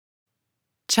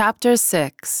Chapter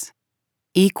 6.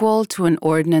 Equal to an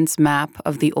Ordnance Map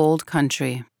of the Old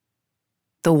Country.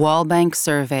 The Wallbank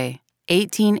Survey,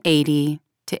 1880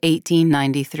 to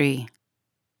 1893.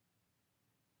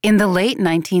 In the late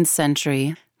 19th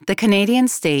century, the Canadian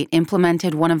state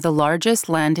implemented one of the largest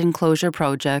land enclosure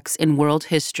projects in world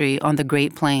history on the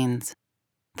Great Plains.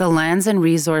 The lands and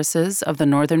resources of the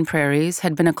Northern Prairies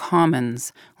had been a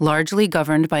commons, largely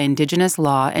governed by Indigenous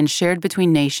law and shared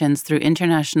between nations through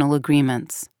international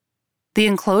agreements. The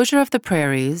enclosure of the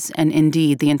prairies, and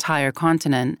indeed the entire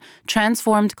continent,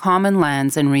 transformed common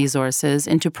lands and resources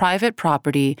into private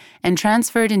property and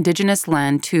transferred Indigenous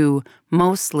land to,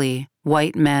 mostly,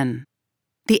 white men.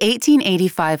 The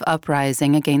 1885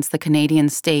 uprising against the Canadian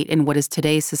state in what is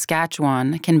today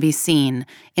Saskatchewan can be seen,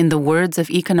 in the words of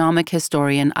economic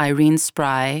historian Irene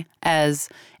Spry, as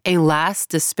a last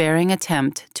despairing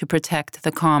attempt to protect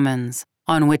the commons,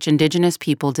 on which Indigenous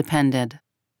people depended.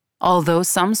 Although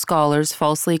some scholars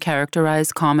falsely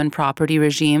characterize common property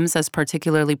regimes as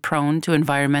particularly prone to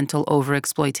environmental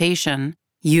overexploitation,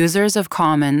 users of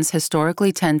commons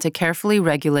historically tend to carefully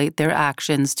regulate their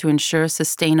actions to ensure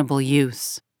sustainable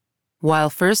use. While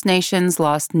First Nations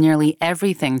lost nearly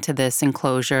everything to this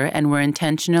enclosure and were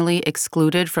intentionally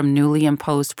excluded from newly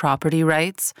imposed property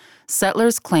rights,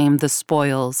 settlers claimed the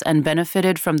spoils and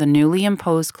benefited from the newly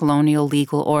imposed colonial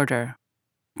legal order.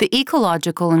 The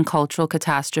ecological and cultural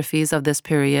catastrophes of this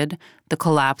period, the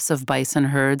collapse of bison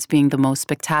herds being the most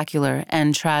spectacular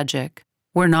and tragic,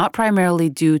 were not primarily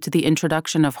due to the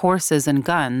introduction of horses and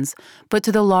guns, but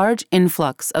to the large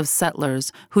influx of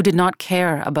settlers who did not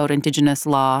care about Indigenous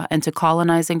law and to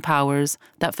colonizing powers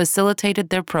that facilitated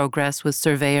their progress with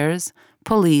surveyors,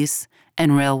 police,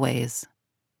 and railways.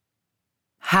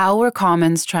 How were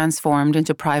commons transformed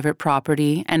into private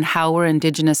property, and how were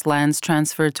Indigenous lands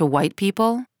transferred to white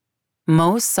people?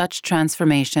 Most such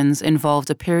transformations involved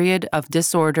a period of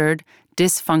disordered,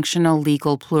 dysfunctional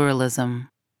legal pluralism.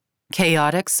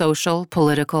 Chaotic social,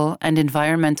 political, and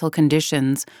environmental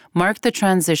conditions marked the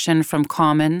transition from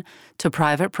common to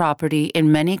private property in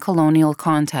many colonial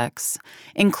contexts,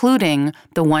 including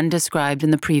the one described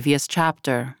in the previous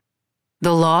chapter.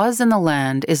 The Laws in the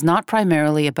Land is not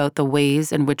primarily about the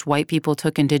ways in which white people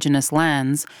took Indigenous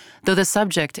lands, though the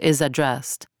subject is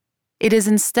addressed. It is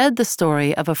instead the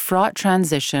story of a fraught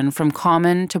transition from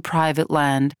common to private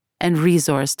land and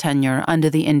resource tenure under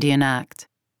the Indian Act.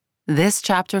 This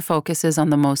chapter focuses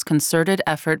on the most concerted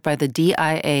effort by the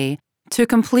DIA to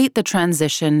complete the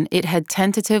transition it had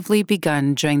tentatively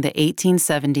begun during the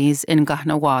 1870s in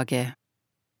Kahnawake.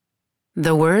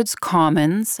 The words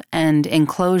commons and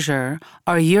enclosure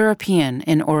are European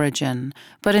in origin,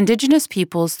 but Indigenous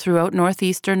peoples throughout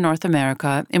northeastern North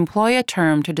America employ a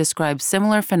term to describe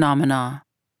similar phenomena: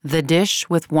 the dish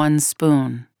with one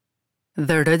spoon.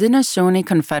 The Haudenosaunee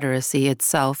Confederacy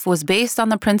itself was based on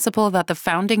the principle that the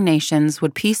founding nations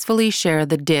would peacefully share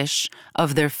the dish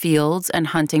of their fields and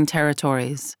hunting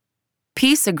territories.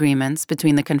 Peace agreements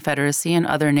between the Confederacy and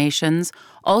other nations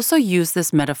also use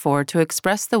this metaphor to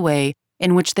express the way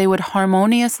in which they would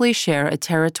harmoniously share a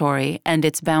territory and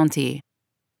its bounty.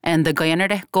 And the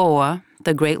Gayanarehgoa,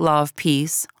 the Great Law of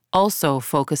Peace, also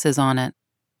focuses on it.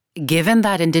 Given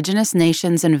that Indigenous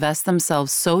nations invest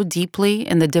themselves so deeply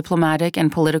in the diplomatic and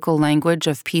political language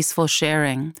of peaceful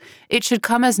sharing, it should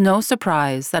come as no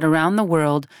surprise that around the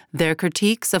world their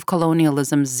critiques of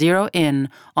colonialism zero in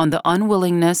on the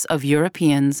unwillingness of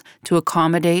Europeans to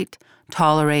accommodate,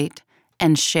 tolerate,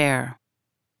 and share.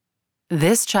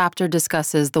 This chapter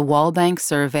discusses the Wallbank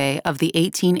Survey of the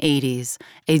 1880s,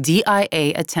 a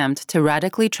DIA attempt to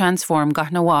radically transform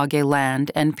Kahnawake land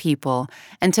and people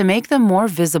and to make them more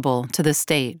visible to the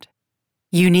state.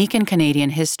 Unique in Canadian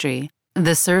history,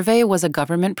 the survey was a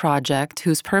government project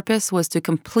whose purpose was to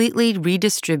completely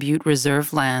redistribute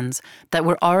reserve lands that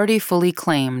were already fully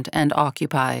claimed and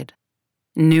occupied.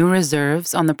 New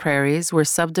reserves on the prairies were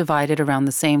subdivided around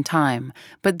the same time,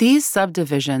 but these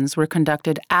subdivisions were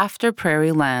conducted after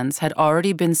prairie lands had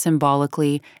already been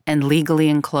symbolically and legally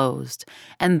enclosed,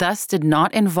 and thus did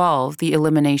not involve the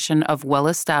elimination of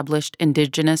well-established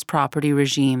Indigenous property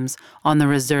regimes on the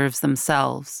reserves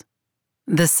themselves.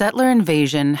 The settler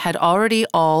invasion had already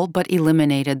all but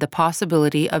eliminated the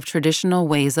possibility of traditional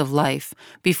ways of life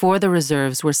before the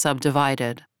reserves were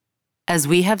subdivided. As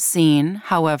we have seen,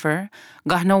 however,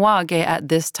 Kahnawake at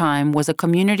this time was a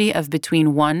community of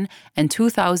between 1,000 and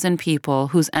 2,000 people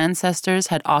whose ancestors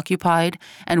had occupied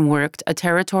and worked a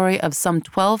territory of some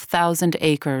 12,000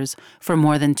 acres for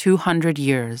more than 200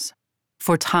 years,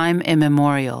 for time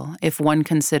immemorial if one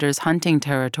considers hunting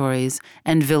territories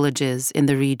and villages in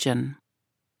the region.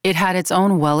 It had its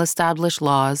own well-established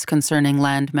laws concerning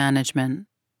land management.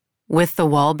 With the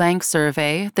Wallbank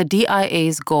Survey, the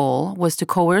DIA's goal was to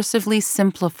coercively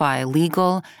simplify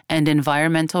legal and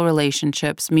environmental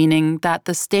relationships, meaning that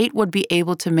the state would be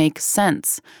able to make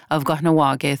sense of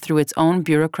Kahnawake through its own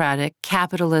bureaucratic,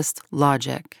 capitalist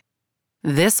logic.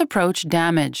 This approach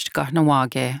damaged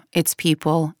Kahnawake, its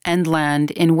people, and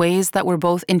land in ways that were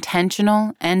both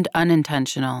intentional and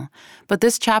unintentional. But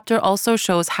this chapter also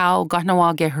shows how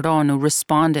Kahnawake Hronu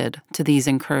responded to these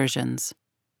incursions.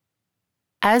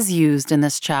 As used in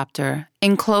this chapter,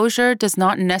 enclosure does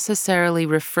not necessarily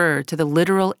refer to the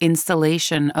literal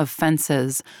installation of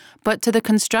fences, but to the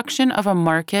construction of a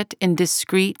market in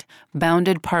discrete,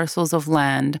 bounded parcels of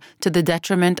land to the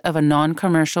detriment of a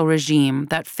non-commercial regime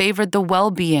that favored the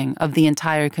well-being of the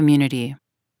entire community.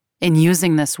 In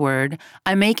using this word,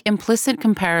 I make implicit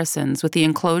comparisons with the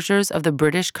enclosures of the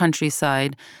British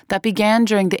countryside that began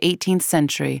during the 18th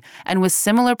century and with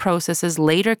similar processes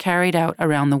later carried out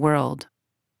around the world.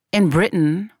 In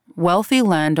Britain, wealthy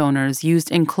landowners used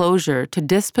enclosure to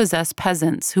dispossess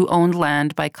peasants who owned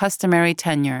land by customary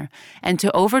tenure and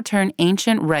to overturn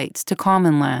ancient rights to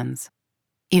common lands.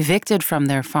 Evicted from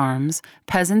their farms,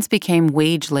 peasants became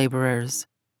wage laborers.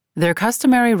 Their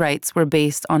customary rights were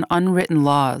based on unwritten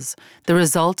laws, the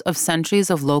result of centuries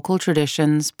of local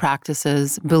traditions,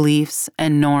 practices, beliefs,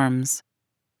 and norms.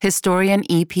 Historian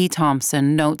E.P.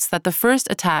 Thompson notes that the first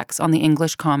attacks on the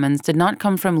English commons did not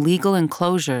come from legal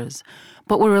enclosures,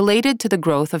 but were related to the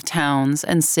growth of towns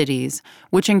and cities,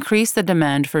 which increased the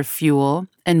demand for fuel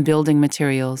and building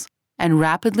materials, and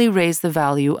rapidly raised the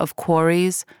value of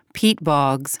quarries, peat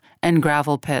bogs, and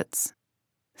gravel pits.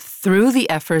 Through the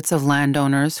efforts of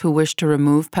landowners who wished to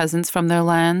remove peasants from their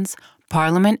lands,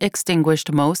 Parliament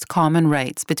extinguished most common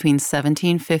rights between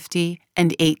 1750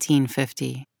 and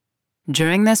 1850.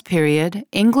 During this period,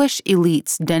 English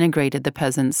elites denigrated the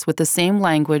peasants with the same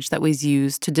language that was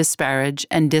used to disparage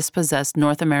and dispossess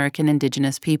North American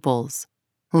indigenous peoples.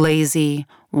 Lazy,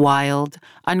 wild,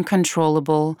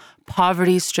 uncontrollable,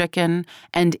 poverty-stricken,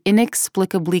 and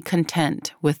inexplicably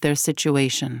content with their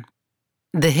situation.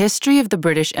 The history of the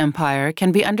British Empire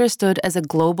can be understood as a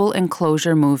global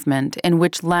enclosure movement in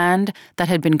which land that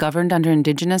had been governed under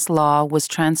Indigenous law was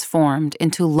transformed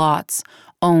into lots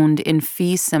owned in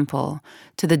fee simple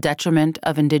to the detriment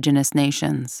of Indigenous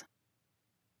nations.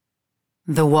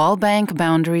 The Wallbank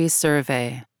Boundary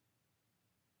Survey.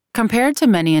 Compared to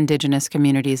many Indigenous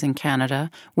communities in Canada,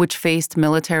 which faced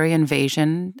military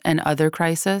invasion and other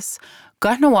crises,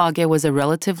 Kahnawake was a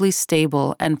relatively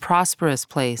stable and prosperous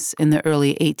place in the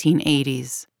early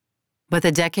 1880s. But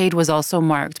the decade was also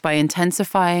marked by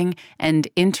intensifying and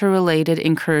interrelated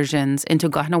incursions into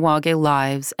Kahnawake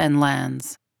lives and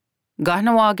lands.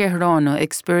 Kahnawake Hronu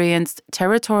experienced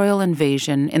territorial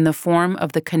invasion in the form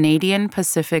of the Canadian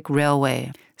Pacific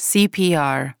Railway,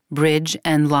 CPR, bridge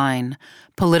and line,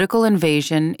 political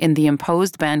invasion in the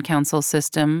imposed band council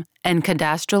system, and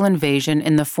cadastral invasion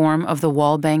in the form of the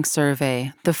Wallbank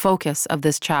Survey, the focus of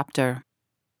this chapter.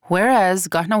 Whereas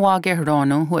Kahnawake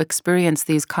Hronu, who experienced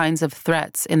these kinds of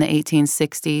threats in the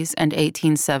 1860s and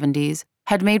 1870s,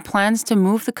 had made plans to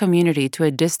move the community to a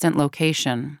distant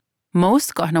location,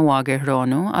 most Kahnawake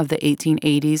Hronu of the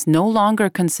 1880s no longer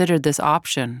considered this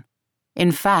option.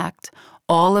 In fact,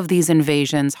 all of these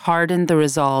invasions hardened the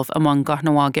resolve among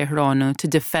Kahnawake Hronu to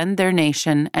defend their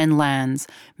nation and lands,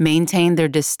 maintain their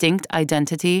distinct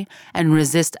identity, and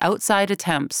resist outside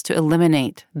attempts to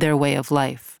eliminate their way of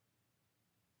life.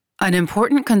 An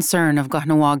important concern of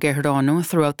Kahnawake Hronu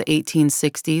throughout the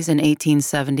 1860s and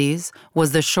 1870s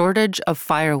was the shortage of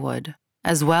firewood,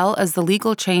 as well as the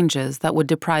legal changes that would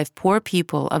deprive poor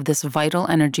people of this vital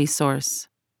energy source.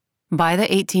 By the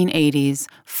 1880s,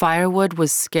 firewood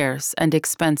was scarce and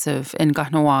expensive in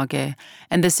Kahnawake,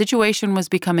 and the situation was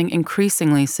becoming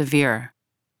increasingly severe.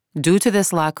 Due to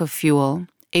this lack of fuel,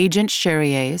 Agent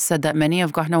Cherrier said that many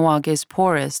of Kahnawake's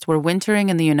poorest were wintering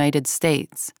in the United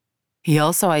States. He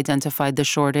also identified the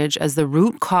shortage as the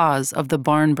root cause of the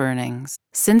barn burnings,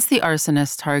 since the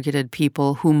arsonists targeted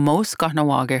people who most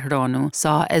Kahnawake Hronu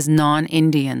saw as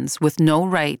non-Indians with no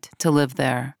right to live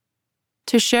there.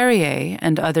 To Cherrier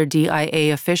and other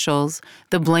DIA officials,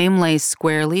 the blame lay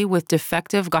squarely with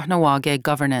defective Kahnawake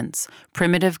governance,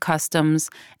 primitive customs,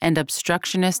 and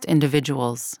obstructionist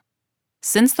individuals.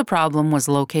 Since the problem was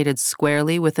located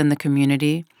squarely within the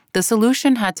community, the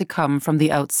solution had to come from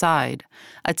the outside,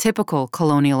 a typical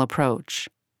colonial approach.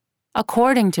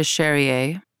 According to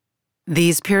Cherrier,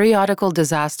 these periodical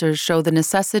disasters show the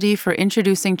necessity for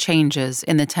introducing changes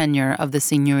in the tenure of the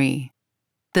seigneurie.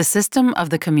 The system of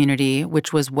the community,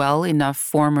 which was well enough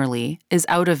formerly, is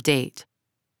out of date.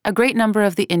 A great number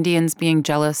of the Indians, being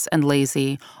jealous and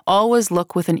lazy, always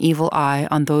look with an evil eye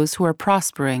on those who are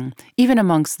prospering, even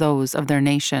amongst those of their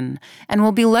nation, and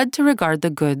will be led to regard the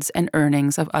goods and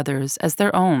earnings of others as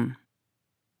their own.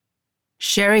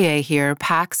 Charrier here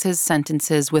packs his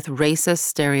sentences with racist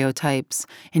stereotypes.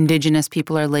 Indigenous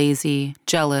people are lazy,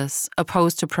 jealous,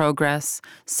 opposed to progress,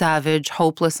 savage,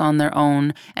 hopeless on their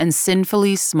own, and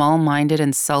sinfully small-minded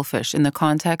and selfish in the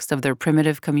context of their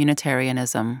primitive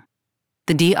communitarianism.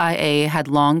 The DIA had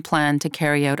long planned to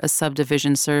carry out a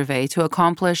subdivision survey to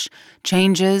accomplish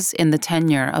changes in the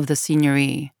tenure of the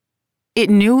seigneurie. It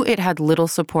knew it had little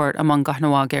support among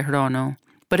Kahnawake Hirono,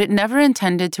 but it never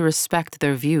intended to respect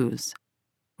their views.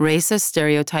 Racist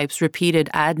stereotypes repeated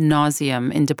ad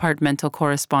nauseum in departmental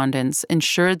correspondence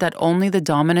ensured that only the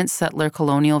dominant settler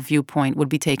colonial viewpoint would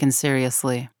be taken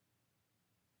seriously.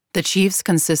 The chiefs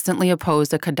consistently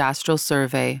opposed a cadastral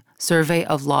survey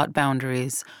of lot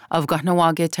boundaries, of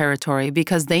Kahnawake territory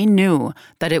because they knew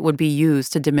that it would be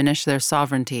used to diminish their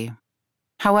sovereignty.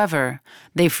 However,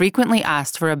 they frequently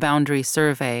asked for a boundary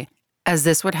survey, as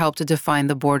this would help to define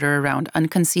the border around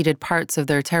unconceded parts of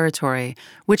their territory,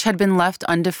 which had been left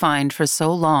undefined for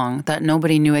so long that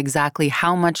nobody knew exactly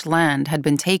how much land had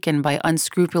been taken by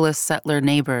unscrupulous settler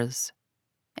neighbors.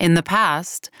 In the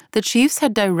past, the chiefs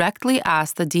had directly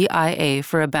asked the DIA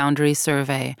for a boundary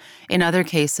survey. In other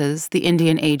cases, the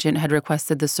Indian agent had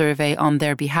requested the survey on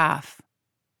their behalf.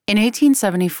 In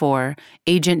 1874,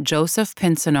 Agent Joseph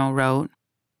Pinsonneau wrote,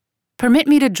 "Permit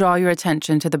me to draw your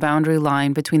attention to the boundary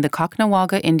line between the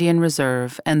Caughnawaga Indian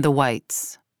Reserve and the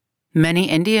whites. Many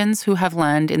Indians who have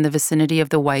land in the vicinity of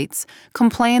the whites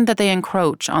complain that they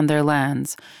encroach on their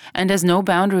lands, and as no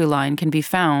boundary line can be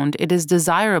found, it is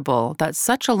desirable that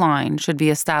such a line should be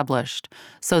established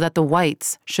so that the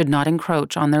whites should not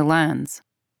encroach on their lands."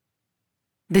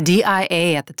 The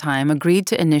DIA at the time agreed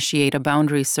to initiate a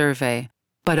boundary survey,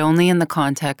 but only in the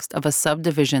context of a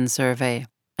subdivision survey,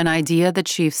 an idea the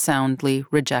chiefs soundly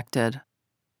rejected.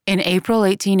 In April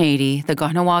 1880, the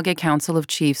Kahnawake Council of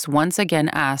Chiefs once again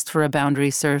asked for a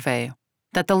boundary survey,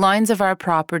 that the lines of our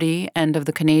property and of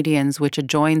the Canadians which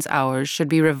adjoins ours should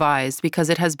be revised because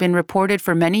it has been reported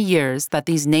for many years that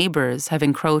these neighbors have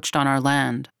encroached on our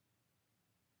land.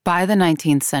 By the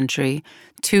 19th century,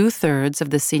 2/3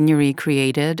 of the seigneurie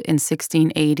created in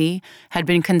 1680 had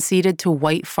been conceded to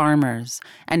white farmers,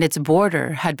 and its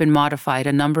border had been modified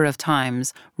a number of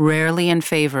times, rarely in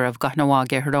favor of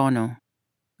Kahnawake Hirono.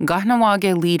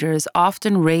 Kahnawake leaders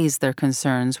often raised their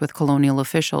concerns with colonial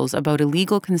officials about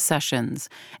illegal concessions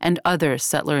and other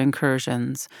settler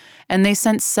incursions, and they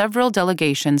sent several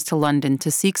delegations to London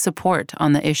to seek support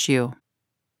on the issue.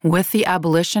 With the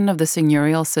abolition of the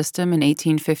seigneurial system in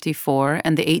 1854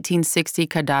 and the 1860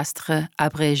 cadastre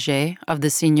abrégé of the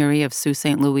seigneurie of Sault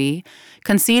Ste. Louis,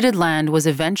 conceded land was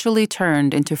eventually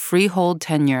turned into freehold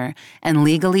tenure and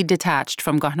legally detached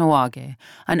from Kahnawake,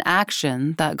 an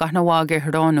action that Kahnawake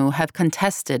Hirono have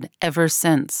contested ever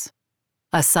since.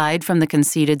 Aside from the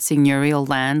conceded seigneurial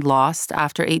land lost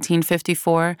after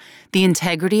 1854, the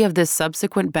integrity of this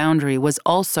subsequent boundary was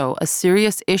also a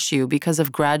serious issue because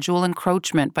of gradual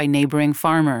encroachment by neighboring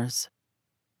farmers.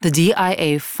 The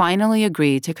DIA finally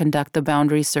agreed to conduct the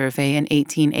boundary survey in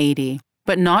 1880,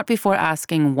 but not before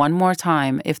asking one more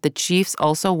time if the chiefs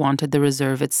also wanted the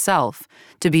reserve itself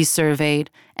to be surveyed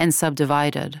and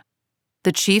subdivided.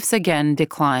 The chiefs again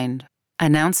declined.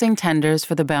 Announcing tenders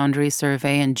for the boundary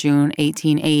survey in June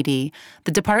 1880,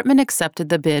 the department accepted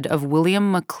the bid of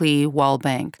William Macleay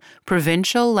Walbank,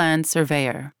 provincial land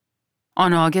surveyor.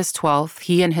 On August 12th,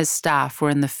 he and his staff were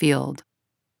in the field.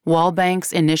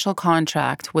 Walbank's initial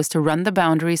contract was to run the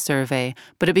boundary survey,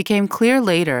 but it became clear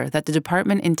later that the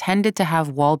department intended to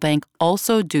have Walbank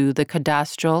also do the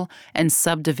cadastral and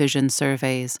subdivision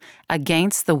surveys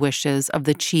against the wishes of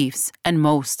the chiefs and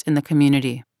most in the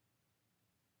community.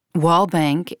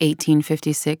 Walbank,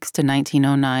 1856 to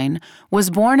 1909, was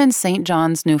born in St.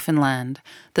 John's, Newfoundland,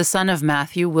 the son of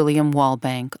Matthew William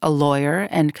Walbank, a lawyer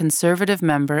and conservative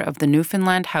member of the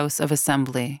Newfoundland House of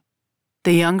Assembly.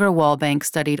 The younger Walbank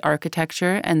studied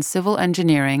architecture and civil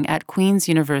engineering at Queen's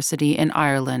University in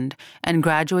Ireland and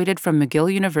graduated from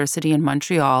McGill University in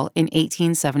Montreal in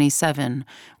 1877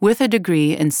 with a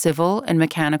degree in civil and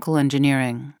mechanical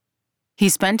engineering. He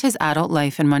spent his adult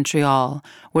life in Montreal,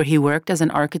 where he worked as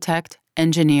an architect,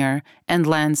 engineer, and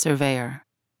land surveyor.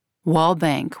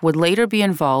 Walbank would later be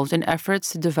involved in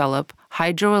efforts to develop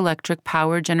hydroelectric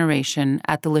power generation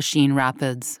at the Lachine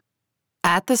Rapids.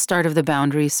 At the start of the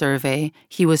boundary survey,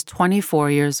 he was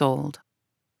 24 years old.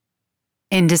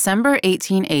 In December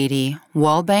 1880,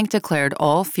 Walbank declared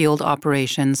all field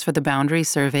operations for the boundary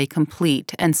survey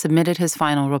complete and submitted his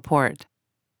final report.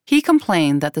 He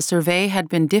complained that the survey had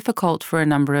been difficult for a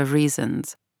number of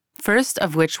reasons, first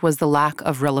of which was the lack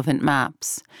of relevant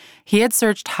maps. He had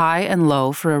searched high and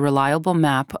low for a reliable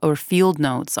map or field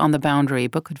notes on the boundary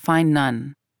but could find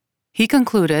none. He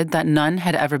concluded that none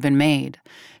had ever been made.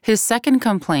 His second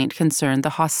complaint concerned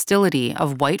the hostility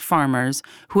of white farmers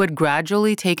who had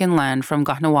gradually taken land from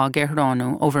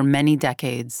Kahnawake-Huronu over many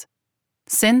decades.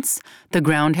 Since the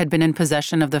ground had been in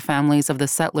possession of the families of the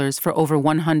settlers for over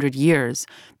 100 years,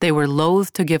 they were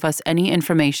loath to give us any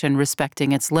information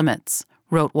respecting its limits,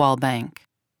 wrote Walbank.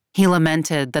 He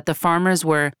lamented that the farmers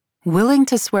were willing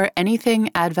to swear anything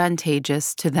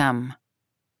advantageous to them.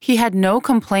 He had no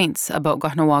complaints about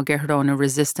Kahnawake-Huronu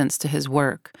resistance to his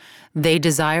work. They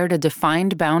desired a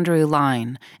defined boundary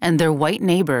line, and their white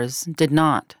neighbors did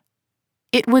not.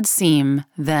 It would seem,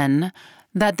 then,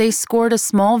 that they scored a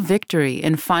small victory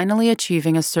in finally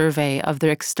achieving a survey of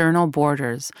their external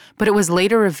borders, but it was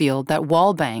later revealed that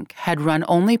Walbank had run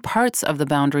only parts of the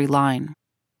boundary line.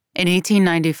 In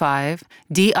 1895,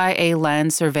 DIA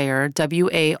land surveyor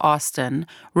W.A. Austin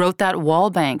wrote that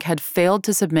Walbank had failed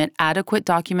to submit adequate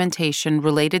documentation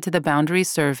related to the boundary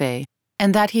survey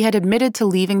and that he had admitted to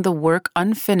leaving the work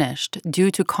unfinished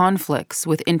due to conflicts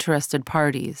with interested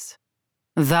parties.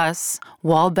 Thus,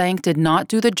 Walbank did not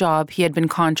do the job he had been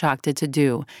contracted to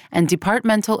do, and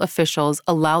departmental officials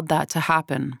allowed that to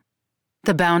happen.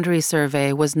 The boundary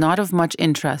survey was not of much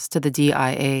interest to the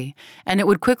DIA, and it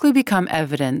would quickly become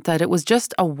evident that it was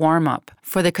just a warm-up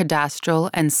for the cadastral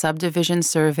and subdivision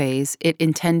surveys it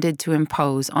intended to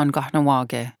impose on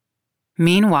Kahnawake.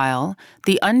 Meanwhile,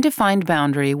 the undefined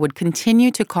boundary would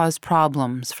continue to cause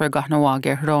problems for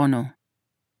Kahnawake-Huronu.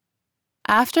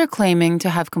 After claiming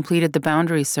to have completed the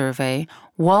boundary survey,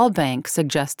 Walbank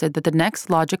suggested that the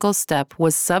next logical step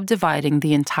was subdividing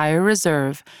the entire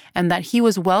reserve and that he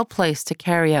was well placed to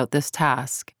carry out this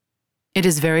task. It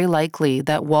is very likely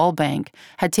that Walbank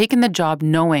had taken the job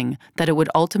knowing that it would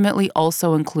ultimately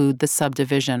also include the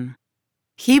subdivision.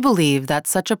 He believed that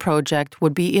such a project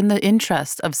would be in the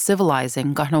interest of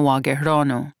civilizing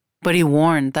Kahnawake-Huronu. But he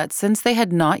warned that since they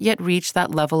had not yet reached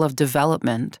that level of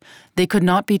development, they could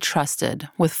not be trusted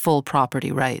with full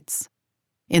property rights.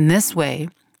 In this way,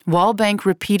 Walbank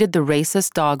repeated the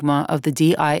racist dogma of the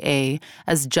DIA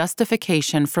as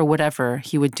justification for whatever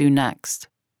he would do next.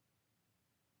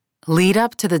 Lead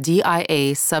up to the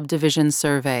DIA subdivision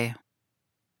survey.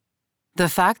 The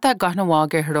fact that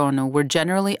Kahnawake-Huronu were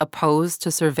generally opposed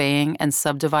to surveying and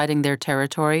subdividing their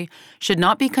territory should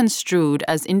not be construed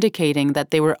as indicating that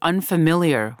they were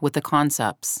unfamiliar with the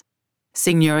concepts.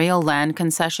 Seigneurial land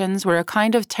concessions were a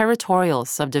kind of territorial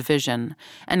subdivision,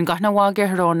 and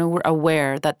Kahnawake-Huronu were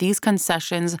aware that these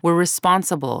concessions were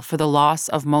responsible for the loss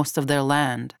of most of their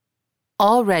land.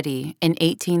 Already in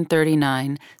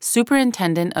 1839,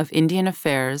 Superintendent of Indian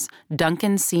Affairs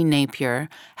Duncan C. Napier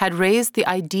had raised the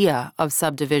idea of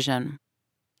subdivision.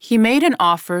 He made an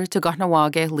offer to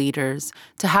Kahnawake leaders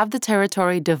to have the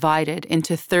territory divided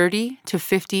into 30 to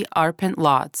 50 arpent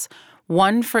lots,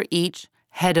 one for each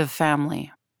head of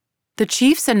family. The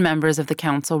chiefs and members of the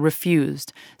council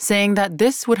refused, saying that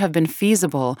this would have been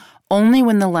feasible only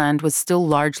when the land was still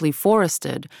largely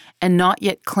forested and not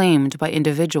yet claimed by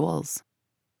individuals.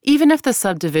 Even if the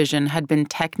subdivision had been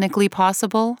technically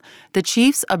possible, the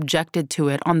chiefs objected to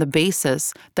it on the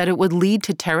basis that it would lead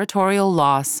to territorial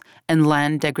loss and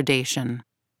land degradation.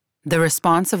 The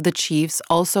response of the chiefs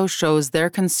also shows their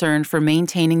concern for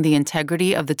maintaining the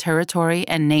integrity of the territory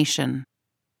and nation.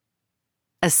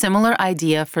 A similar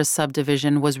idea for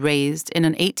subdivision was raised in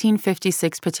an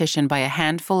 1856 petition by a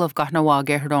handful of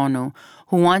Kahnawake-Huronu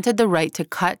who wanted the right to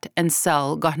cut and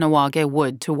sell Kahnawake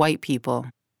wood to white people.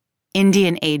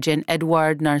 Indian agent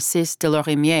Edouard Narcisse de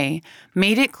Lorimier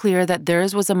made it clear that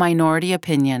theirs was a minority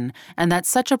opinion and that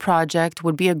such a project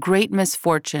would be a great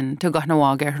misfortune to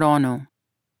Kahnawake-Huronu.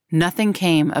 Nothing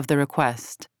came of the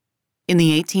request. In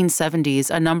the 1870s,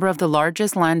 a number of the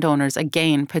largest landowners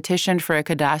again petitioned for a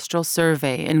cadastral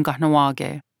survey in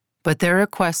Kahnawake, but their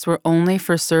requests were only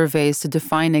for surveys to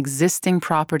define existing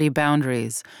property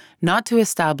boundaries, not to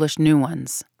establish new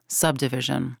ones,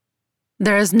 subdivision.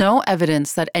 There is no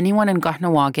evidence that anyone in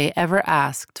Kahnawake ever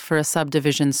asked for a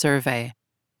subdivision survey.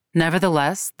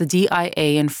 Nevertheless, the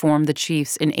DIA informed the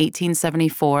chiefs in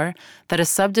 1874 that a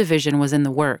subdivision was in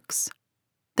the works.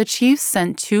 The chiefs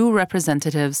sent 2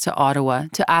 representatives to Ottawa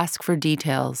to ask for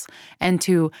details and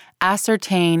to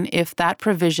ascertain if that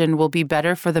provision will be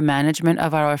better for the management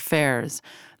of our affairs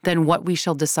than what we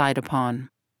shall decide upon.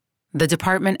 The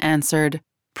department answered,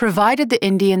 "Provided the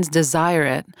Indians desire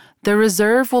it, the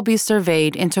reserve will be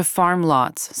surveyed into farm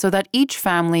lots so that each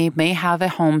family may have a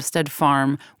homestead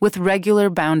farm with regular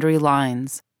boundary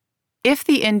lines. If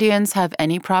the Indians have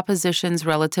any propositions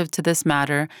relative to this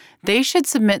matter, they should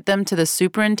submit them to the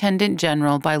Superintendent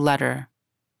General by letter.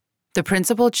 The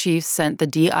principal chiefs sent the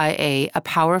DIA a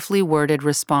powerfully worded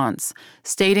response,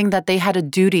 stating that they had a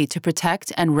duty to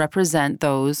protect and represent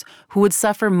those who would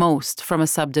suffer most from a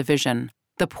subdivision,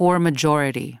 the poor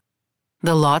majority.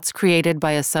 The lots created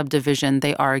by a subdivision,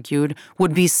 they argued,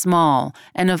 would be small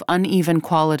and of uneven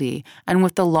quality, and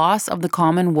with the loss of the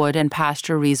common wood and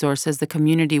pasture resources, the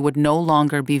community would no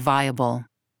longer be viable.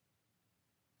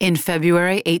 In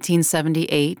February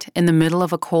 1878, in the middle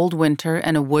of a cold winter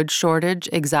and a wood shortage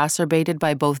exacerbated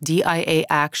by both DIA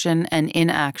action and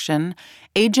inaction,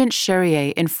 Agent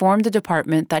Cherrier informed the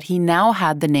department that he now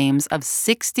had the names of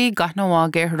 60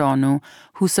 Kahnawake Hronu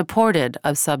who supported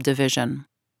a subdivision.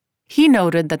 He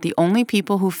noted that the only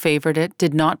people who favored it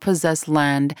did not possess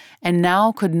land and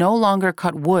now could no longer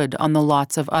cut wood on the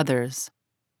lots of others.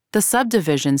 The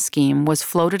subdivision scheme was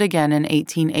floated again in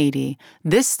 1880,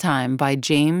 this time by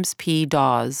James P.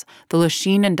 Dawes, the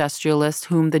Lachine industrialist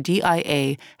whom the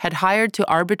DIA had hired to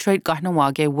arbitrate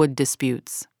Kahnawake wood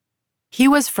disputes. He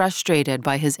was frustrated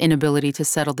by his inability to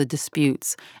settle the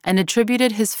disputes and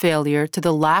attributed his failure to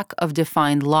the lack of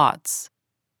defined lots.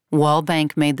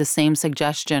 Walbank made the same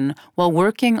suggestion while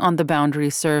working on the boundary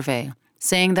survey,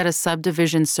 saying that a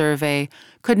subdivision survey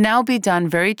could now be done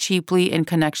very cheaply in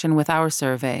connection with our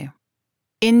survey.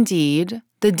 Indeed,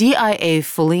 the DIA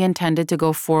fully intended to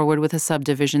go forward with a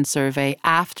subdivision survey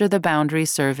after the boundary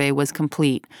survey was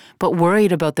complete, but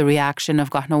worried about the reaction of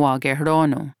Kahnawake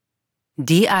Hronu.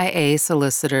 DIA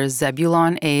solicitor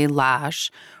Zebulon A.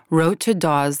 Lash wrote to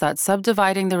Dawes that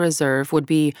subdividing the reserve would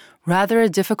be rather a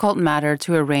difficult matter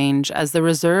to arrange, as the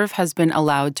reserve has been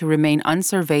allowed to remain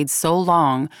unsurveyed so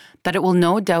long that it will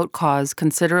no doubt cause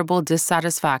considerable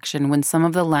dissatisfaction when some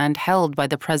of the land held by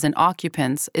the present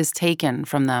occupants is taken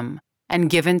from them and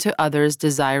given to others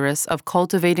desirous of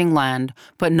cultivating land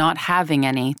but not having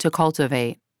any to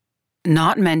cultivate.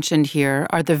 Not mentioned here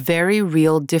are the very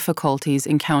real difficulties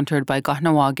encountered by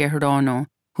Kahnawake Hronu,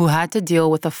 who had to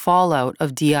deal with the fallout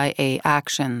of DIA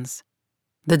actions.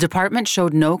 The department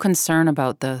showed no concern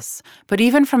about this, but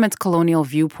even from its colonial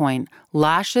viewpoint,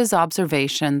 Lash's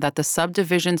observation that the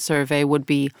subdivision survey would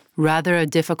be rather a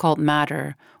difficult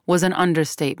matter was an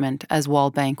understatement, as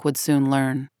Walbank would soon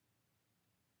learn.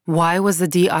 Why was the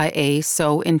DIA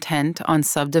so intent on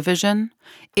subdivision?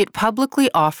 It publicly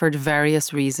offered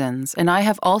various reasons, and I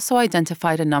have also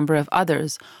identified a number of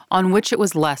others on which it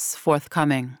was less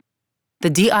forthcoming. The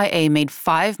DIA made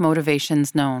 5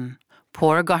 motivations known: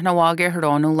 poor Kahnawake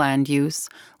Hronu land use,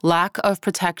 lack of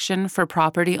protection for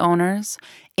property owners,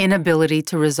 inability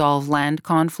to resolve land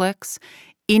conflicts,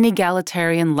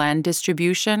 inegalitarian land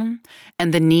distribution,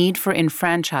 and the need for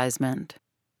enfranchisement.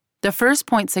 The first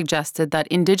point suggested that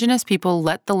Indigenous people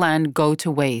let the land go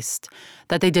to waste,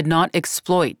 that they did not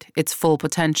exploit its full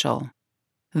potential.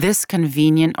 This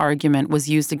convenient argument was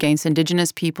used against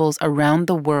Indigenous peoples around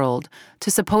the world to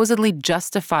supposedly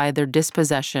justify their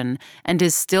dispossession and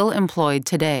is still employed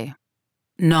today.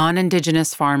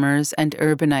 Non-Indigenous farmers and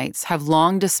urbanites have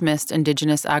long dismissed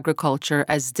Indigenous agriculture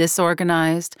as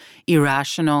disorganized,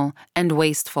 irrational, and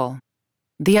wasteful.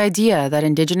 The idea that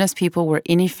Indigenous people were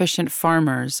inefficient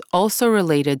farmers also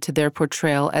related to their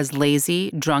portrayal as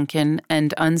lazy, drunken,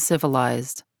 and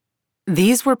uncivilized.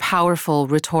 These were powerful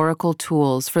rhetorical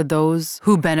tools for those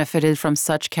who benefited from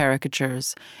such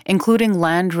caricatures, including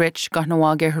land-rich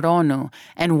Kahnawake Hronu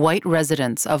and white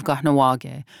residents of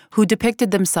Kahnawake, who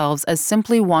depicted themselves as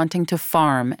simply wanting to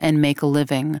farm and make a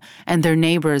living, and their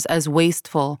neighbors as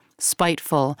wasteful,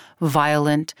 spiteful,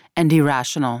 violent, and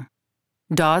irrational.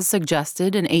 Dawes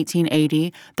suggested in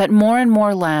 1880 that more and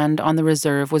more land on the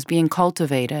reserve was being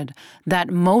cultivated, that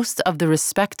most of the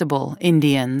respectable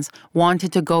Indians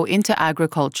wanted to go into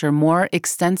agriculture more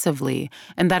extensively,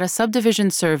 and that a subdivision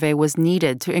survey was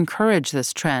needed to encourage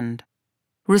this trend.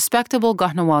 Respectable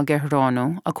Kahnawake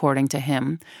Hronu, according to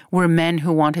him, were men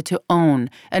who wanted to own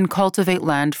and cultivate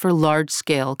land for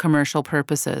large-scale commercial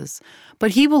purposes,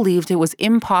 but he believed it was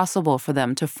impossible for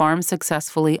them to farm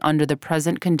successfully under the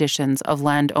present conditions of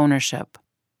land ownership.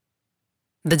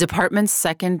 The department's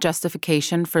second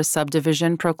justification for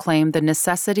subdivision proclaimed the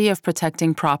necessity of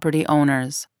protecting property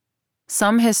owners.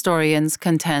 Some historians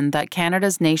contend that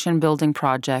Canada's nation-building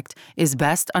project is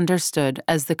best understood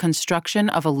as the construction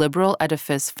of a liberal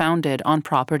edifice founded on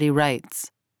property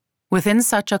rights. Within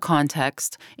such a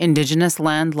context, Indigenous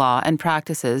land law and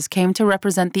practices came to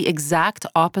represent the exact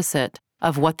opposite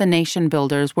of what the nation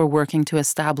builders were working to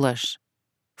establish.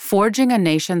 Forging a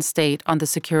nation-state on the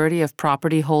security of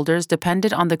property holders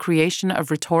depended on the creation of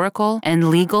rhetorical and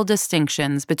legal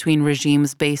distinctions between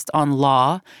regimes based on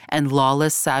law and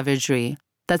lawless savagery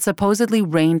that supposedly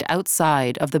reigned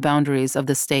outside of the boundaries of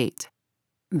the state.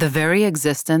 The very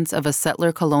existence of a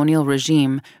settler colonial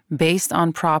regime based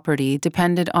on property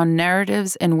depended on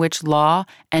narratives in which law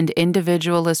and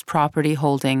individualist property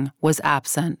holding was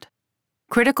absent.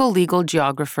 Critical legal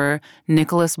geographer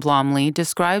Nicholas Blomley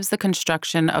describes the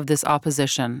construction of this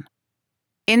opposition.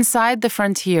 Inside the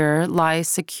frontier lie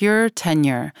secure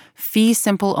tenure,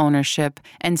 fee-simple ownership,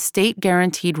 and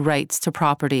state-guaranteed rights to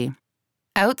property.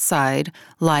 Outside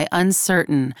lie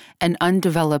uncertain and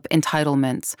undeveloped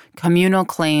entitlements, communal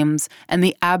claims, and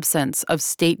the absence of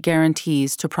state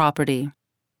guarantees to property.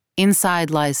 Inside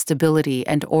lies stability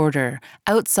and order,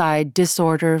 outside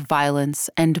disorder, violence,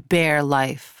 and bare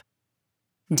life.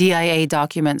 DIA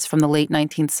documents from the late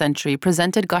 19th century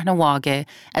presented Kahnawake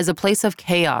as a place of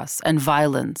chaos and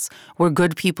violence where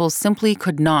good people simply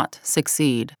could not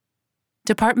succeed.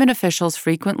 Department officials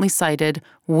frequently cited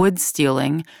wood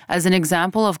stealing as an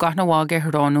example of Kahnawake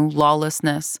Hironu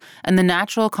lawlessness and the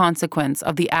natural consequence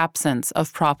of the absence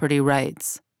of property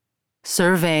rights.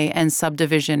 Survey and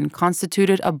subdivision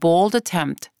constituted a bold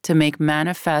attempt to make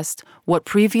manifest what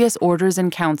previous orders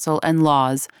in council and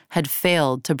laws had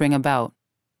failed to bring about.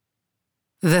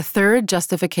 The third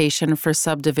justification for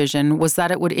subdivision was that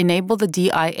it would enable the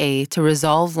DIA to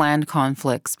resolve land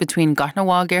conflicts between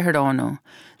Kahnawake Hironu,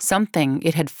 something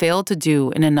it had failed to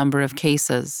do in a number of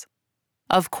cases.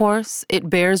 Of course, it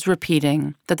bears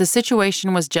repeating that the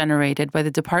situation was generated by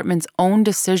the department's own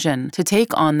decision to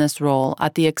take on this role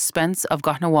at the expense of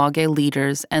Kahnawake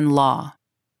leaders and law.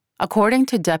 According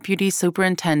to Deputy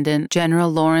Superintendent General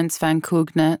Lawrence Van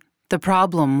Cougnet, the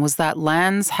problem was that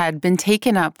lands had been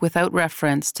taken up without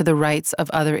reference to the rights of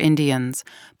other Indians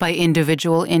by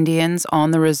individual Indians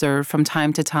on the reserve from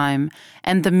time to time,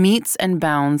 and the metes and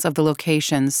bounds of the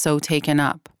locations so taken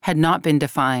up had not been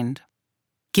defined.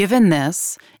 Given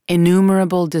this,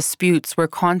 innumerable disputes were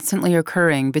constantly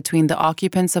occurring between the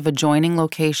occupants of adjoining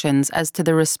locations as to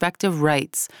their respective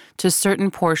rights to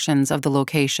certain portions of the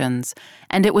locations,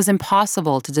 and it was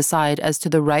impossible to decide as to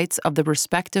the rights of the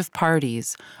respective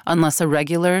parties unless a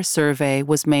regular survey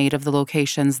was made of the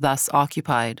locations thus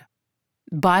occupied.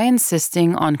 By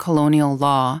insisting on colonial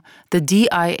law, the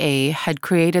DIA had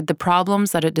created the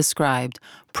problems that it described,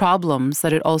 problems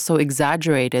that it also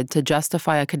exaggerated to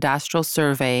justify a cadastral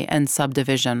survey and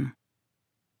subdivision.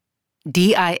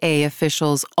 DIA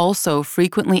officials also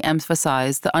frequently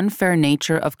emphasized the unfair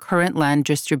nature of current land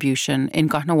distribution in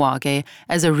Kahnawake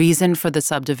as a reason for the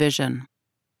subdivision.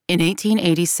 In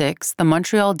 1886, the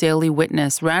Montreal Daily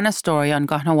Witness ran a story on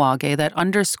Kahnawake that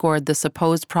underscored the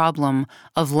supposed problem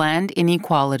of land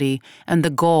inequality and the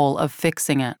goal of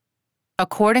fixing it.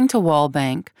 According to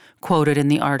Wallbank, quoted in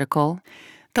the article,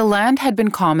 the land had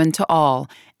been common to all,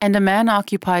 and a man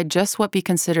occupied just what be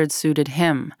considered suited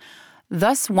him.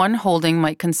 Thus, one holding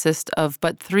might consist of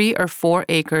but 3 or 4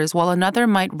 acres, while another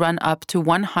might run up to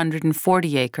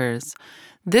 140 acres.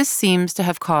 This seems to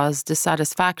have caused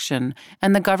dissatisfaction,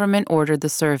 and the government ordered the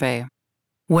survey.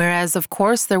 Whereas, of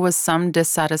course, there was some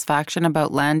dissatisfaction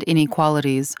about land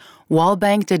inequalities,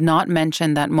 Wallbank did not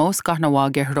mention that most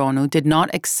Kahnawake Hironu did not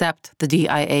accept the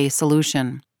DIA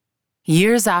solution.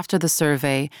 Years after the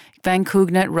survey, Van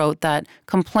Cougnet wrote that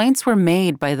complaints were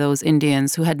made by those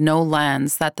Indians who had no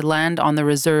lands that the land on the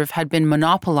reserve had been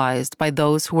monopolized by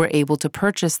those who were able to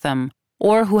purchase them,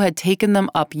 or who had taken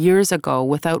them up years ago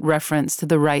without reference to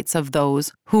the rights of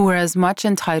those who were as much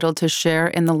entitled to share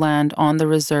in the land on the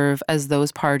reserve as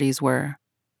those parties were.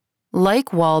 Like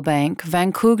Wallbank,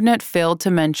 Van Cougnet failed to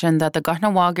mention that the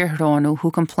Kahnawake Hironu who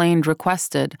complained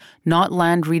requested not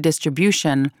land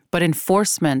redistribution, but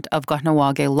enforcement of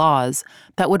Kahnawake laws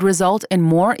that would result in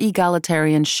more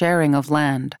egalitarian sharing of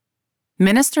land.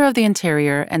 Minister of the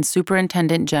Interior and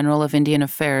Superintendent General of Indian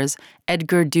Affairs,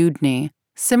 Edgar Dewdney,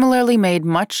 similarly made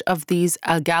much of these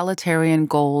egalitarian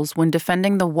goals when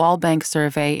defending the Wallbank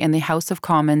survey in the House of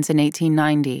Commons in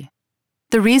 1890.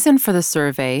 The reason for the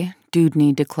survey,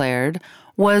 Dewdney declared,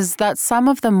 was that some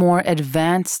of the more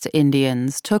advanced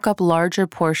Indians took up larger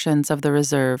portions of the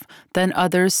reserve than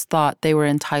others thought they were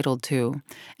entitled to,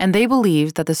 and they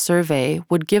believed that the survey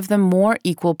would give them more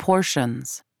equal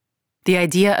portions. The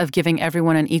idea of giving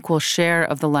everyone an equal share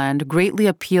of the land greatly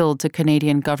appealed to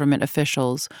Canadian government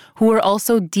officials, who were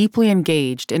also deeply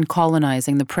engaged in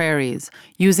colonizing the prairies,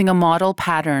 using a model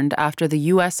patterned after the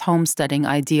U.S. homesteading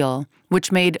ideal,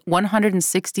 which made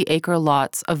 160-acre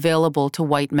lots available to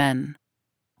white men.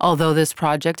 Although this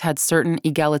project had certain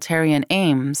egalitarian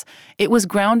aims, it was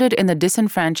grounded in the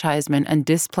disenfranchisement and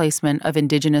displacement of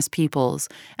indigenous peoples,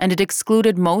 and it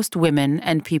excluded most women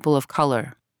and people of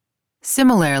color.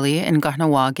 Similarly, in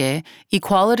Kahnawake,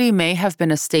 equality may have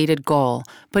been a stated goal,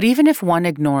 but even if one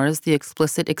ignores the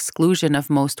explicit exclusion of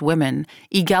most women,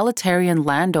 egalitarian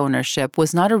land ownership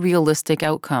was not a realistic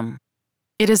outcome.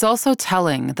 It is also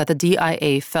telling that the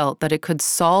DIA felt that it could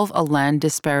solve a land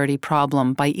disparity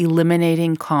problem by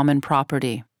eliminating common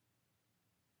property.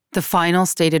 The final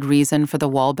stated reason for the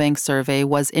Wallbank Survey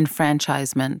was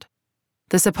enfranchisement.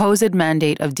 The supposed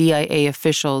mandate of DIA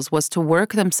officials was to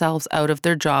work themselves out of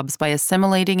their jobs by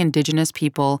assimilating Indigenous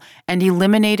people and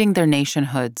eliminating their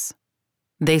nationhoods.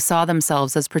 They saw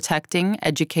themselves as protecting,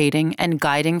 educating, and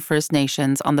guiding First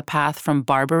Nations on the path from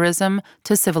barbarism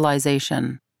to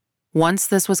civilization. Once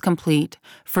this was complete,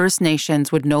 First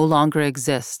Nations would no longer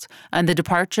exist, and the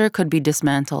departure could be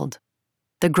dismantled.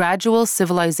 The Gradual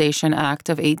Civilization Act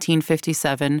of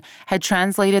 1857 had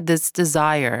translated this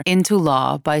desire into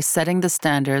law by setting the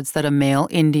standards that a male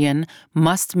Indian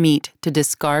must meet to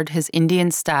discard his Indian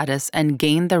status and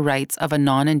gain the rights of a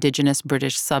non-Indigenous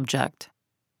British subject.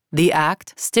 The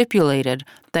Act stipulated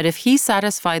that if he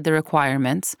satisfied the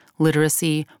requirements,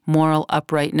 literacy, moral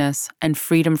uprightness, and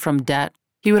freedom from debt,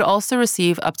 he would also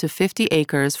receive up to 50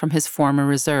 acres from his former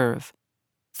reserve.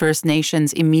 First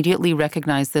Nations immediately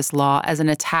recognized this law as an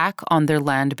attack on their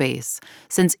land base,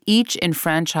 since each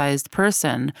enfranchised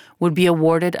person would be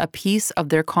awarded a piece of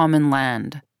their common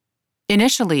land.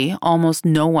 Initially, almost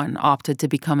no one opted to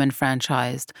become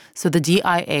enfranchised, so the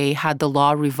DIA had the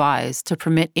law revised to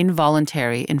permit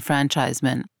involuntary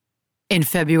enfranchisement. In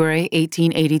February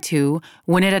 1882,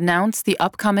 when it announced the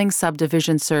upcoming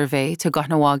subdivision survey to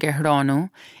Kahnawake-Huronu,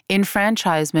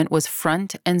 enfranchisement was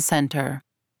front and center.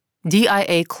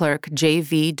 DIA clerk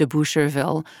J.V. de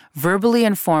Boucherville verbally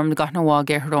informed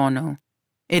Kahnawake-Huronu,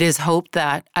 "It is hoped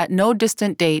that, at no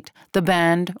distant date, the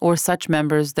band, or such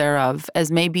members thereof as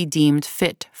may be deemed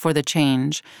fit for the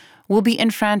change, will be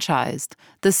enfranchised.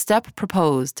 The step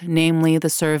proposed, namely the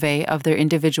survey of their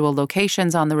individual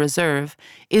locations on the reserve,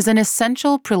 is an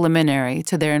essential preliminary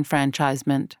to their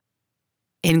enfranchisement."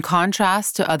 In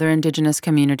contrast to other Indigenous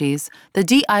communities, the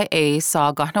DIA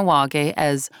saw Kahnawake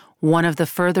as one of the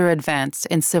further advanced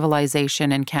in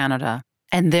civilization in Canada,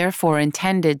 and therefore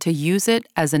intended to use it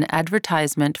as an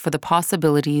advertisement for the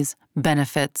possibilities,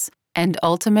 benefits, and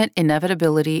ultimate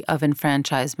inevitability of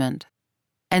enfranchisement.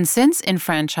 And since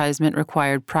enfranchisement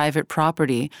required private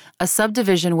property, a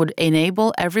subdivision would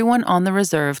enable everyone on the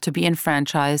reserve to be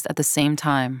enfranchised at the same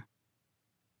time.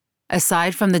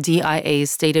 Aside from the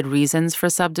DIA's stated reasons for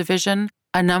subdivision,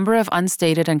 a number of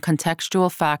unstated and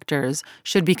contextual factors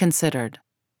should be considered.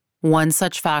 One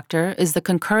such factor is the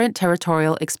concurrent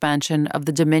territorial expansion of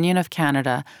the Dominion of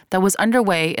Canada that was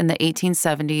underway in the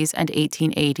 1870s and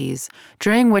 1880s,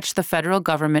 during which the federal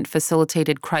government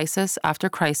facilitated crisis after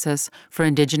crisis for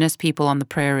Indigenous people on the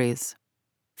prairies.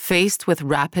 Faced with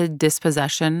rapid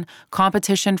dispossession,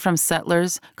 competition from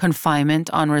settlers,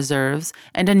 confinement on reserves,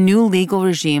 and a new legal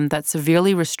regime that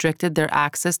severely restricted their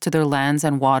access to their lands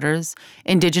and waters,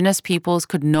 Indigenous peoples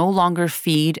could no longer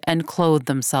feed and clothe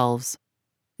themselves.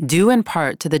 Due in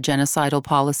part to the genocidal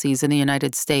policies in the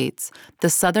United States, the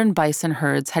southern bison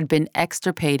herds had been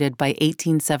extirpated by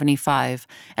 1875,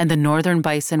 and the northern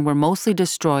bison were mostly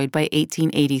destroyed by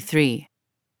 1883.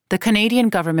 The Canadian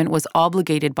government was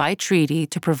obligated by treaty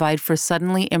to provide for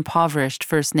suddenly impoverished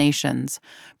First Nations,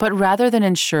 but rather than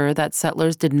ensure that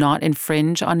settlers did not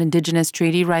infringe on Indigenous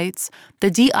treaty rights,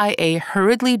 the DIA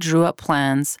hurriedly drew up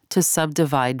plans to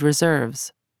subdivide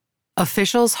reserves.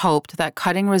 Officials hoped that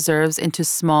cutting reserves into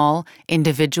small,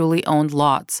 individually owned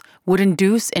lots would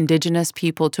induce Indigenous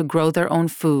people to grow their own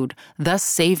food, thus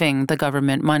saving the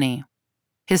government money.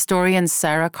 Historian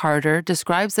Sarah Carter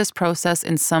describes this process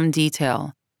in some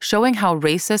detail, showing how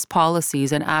racist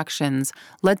policies and actions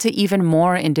led to even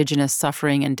more Indigenous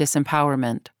suffering and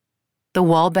disempowerment. The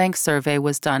Wallbank Survey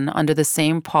was done under the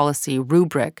same policy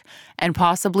rubric and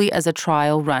possibly as a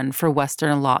trial run for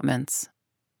Western allotments.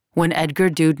 When Edgar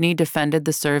Dewdney defended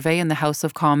the survey in the House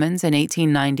of Commons in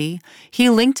 1890, he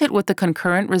linked it with the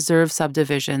concurrent reserve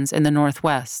subdivisions in the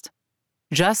Northwest.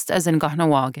 Just as in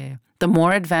Kahnawake, the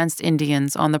more advanced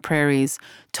Indians on the prairies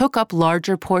took up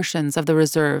larger portions of the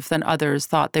reserve than others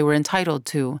thought they were entitled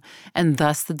to, and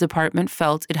thus the department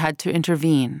felt it had to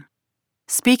intervene.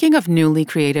 Speaking of newly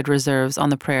created reserves on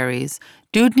the prairies,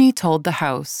 Dewdney told the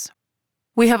House,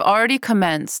 We have already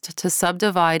commenced to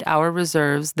subdivide our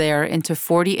reserves there into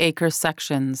 40-acre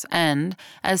sections and,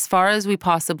 as far as we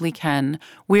possibly can,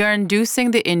 we are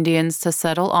inducing the Indians to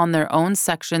settle on their own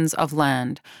sections of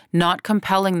land, not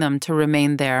compelling them to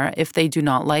remain there if they do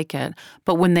not like it,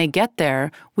 but when they get there,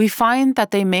 we find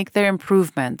that they make their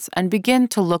improvements and begin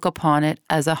to look upon it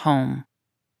as a home.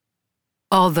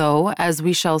 Although, as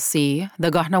we shall see,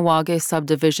 the Kahnawake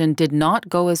subdivision did not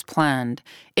go as planned,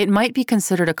 it might be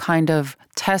considered a kind of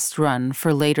test run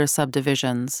for later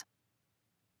subdivisions.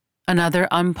 Another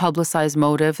unpublicized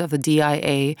motive of the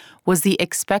DIA was the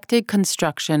expected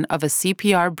construction of a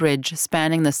CPR bridge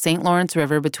spanning the St. Lawrence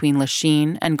River between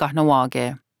Lachine and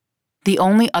Kahnawake. The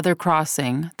only other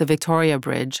crossing, the Victoria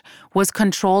Bridge, was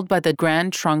controlled by the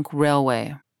Grand Trunk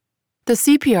Railway. The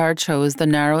CPR chose the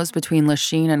narrows between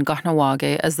Lachine and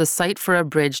Kahnawake as the site for a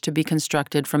bridge to be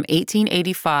constructed from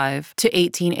 1885 to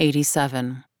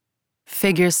 1887.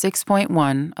 Figure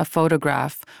 6.1, a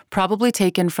photograph, probably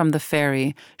taken from the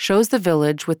ferry, shows the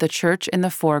village with the church in the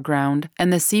foreground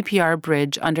and the CPR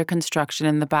bridge under construction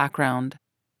in the background.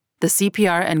 The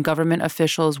CPR and government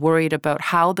officials worried about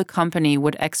how the company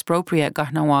would expropriate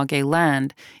Kahnawake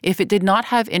land if it did not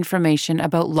have information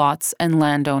about lots and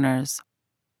landowners.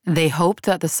 They hoped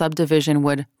that the subdivision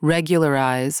would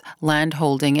regularize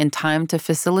landholding in time to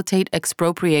facilitate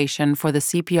expropriation for the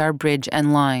CPR bridge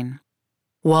and line.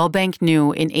 Wallbank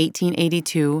knew in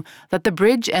 1882 that the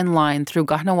bridge and line through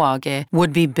Kahnawake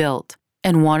would be built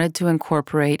and wanted to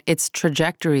incorporate its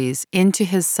trajectories into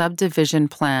his subdivision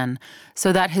plan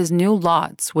so that his new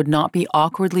lots would not be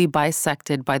awkwardly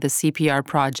bisected by the CPR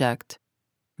project.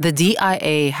 The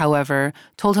DIA, however,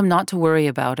 told him not to worry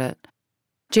about it.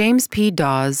 James P.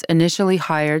 Dawes, initially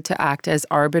hired to act as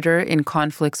arbiter in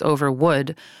conflicts over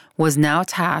wood, was now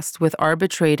tasked with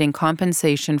arbitrating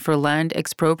compensation for land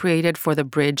expropriated for the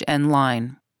bridge and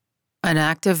line. An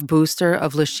active booster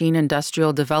of Lachine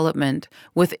industrial development,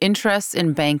 with interests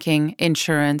in banking,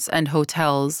 insurance, and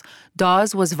hotels,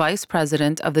 Dawes was vice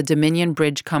president of the Dominion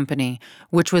Bridge Company,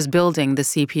 which was building the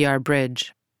CPR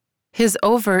bridge. His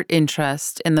overt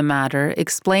interest in the matter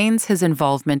explains his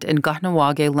involvement in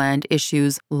Kahnawake land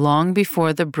issues long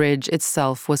before the bridge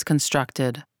itself was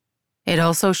constructed. It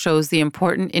also shows the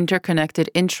important interconnected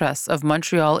interests of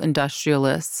Montreal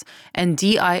industrialists and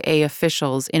DIA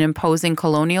officials in imposing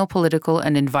colonial political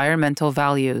and environmental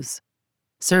values.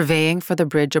 Surveying for the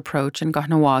bridge approach in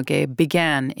Kahnawake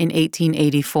began in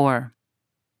 1884.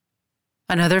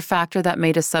 Another factor that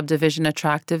made a subdivision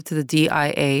attractive to the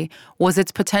DIA was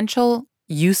its potential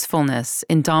usefulness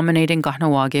in dominating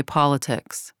Kahnawake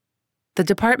politics. The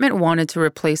department wanted to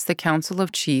replace the Council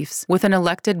of Chiefs with an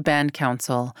elected band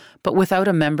council, but without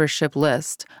a membership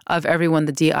list of everyone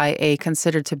the DIA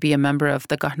considered to be a member of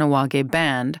the Kahnawake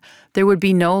band, there would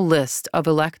be no list of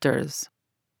electors.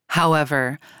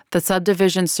 However, the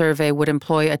subdivision survey would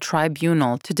employ a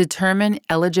tribunal to determine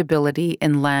eligibility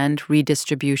in land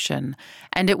redistribution,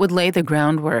 and it would lay the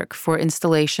groundwork for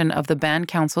installation of the band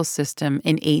council system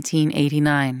in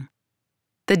 1889.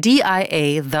 The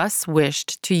DIA thus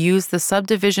wished to use the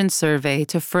subdivision survey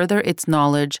to further its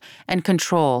knowledge and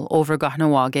control over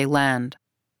Kahnawake land.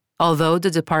 Although the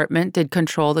department did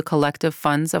control the collective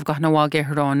funds of Kahnawake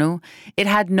Hironu, it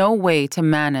had no way to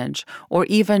manage or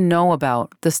even know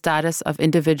about the status of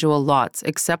individual lots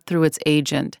except through its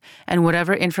agent and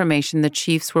whatever information the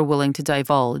chiefs were willing to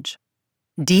divulge.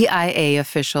 DIA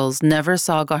officials never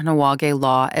saw Kahnawake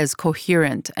law as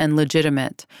coherent and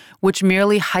legitimate, which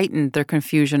merely heightened their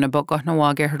confusion about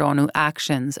Kahnawake Hironu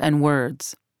actions and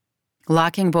words.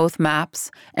 Lacking both maps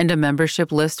and a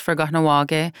membership list for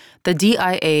Kahnawake, the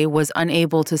DIA was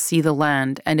unable to see the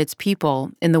land and its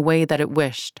people in the way that it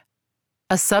wished.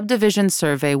 A subdivision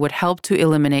survey would help to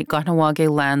eliminate Kahnawake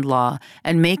land law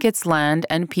and make its land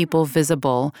and people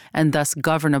visible and thus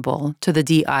governable to the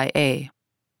DIA.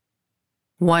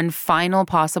 One final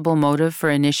possible motive for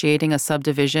initiating a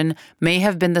subdivision may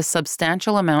have been the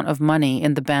substantial amount of money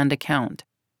in the band account.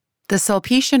 The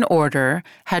Sulpician Order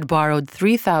had borrowed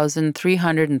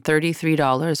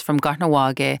 $3,333 from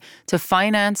Kahnawake to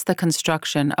finance the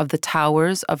construction of the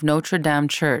towers of Notre Dame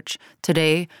Church,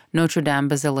 today Notre Dame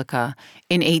Basilica,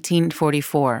 in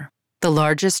 1844, the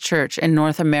largest church in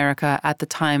North America at the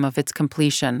time of its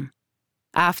completion.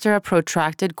 After a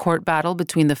protracted court battle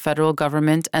between the federal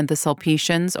government and the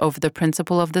Sulpicians over the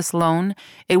principal of this loan,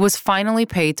 it was finally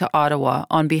paid to Ottawa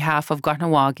on behalf of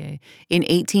Kahnawake in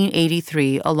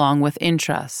 1883 along with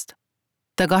interest.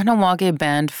 The Kahnawake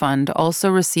Band Fund also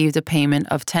received a payment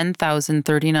of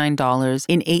 $10,039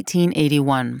 in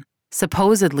 1881,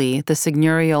 supposedly the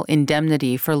seigneurial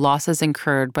indemnity for losses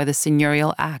incurred by the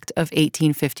Seigneurial Act of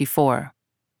 1854.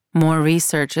 More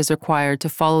research is required to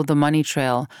follow the money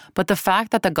trail, but the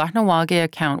fact that the Kahnawake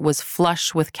account was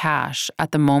flush with cash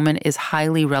at the moment is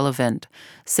highly relevant,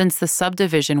 since the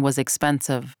subdivision was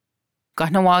expensive.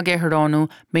 Kahnawake Hirono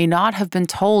may not have been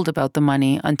told about the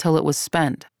money until it was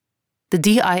spent. The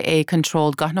DIA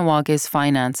controlled Kahnawake's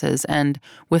finances and,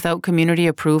 without community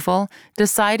approval,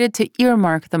 decided to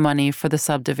earmark the money for the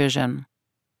subdivision.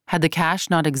 Had the cash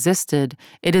not existed,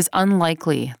 it is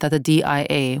unlikely that the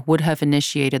DIA would have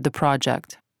initiated the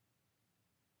project.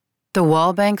 The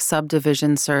Wallbank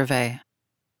Subdivision Survey.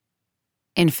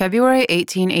 In February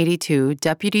 1882,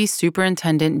 Deputy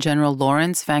Superintendent General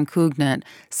Lawrence Van Cougnet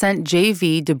sent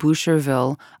J.V. de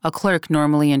Boucherville, a clerk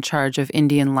normally in charge of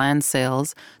Indian land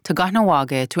sales, to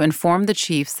Kahnawake to inform the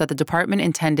chiefs that the department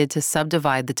intended to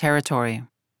subdivide the territory.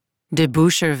 De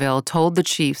Boucherville told the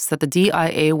chiefs that the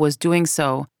DIA was doing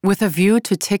so with a view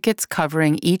to tickets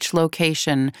covering each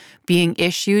location being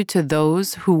issued to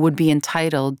those who would be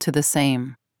entitled to the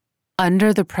same.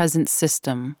 Under the present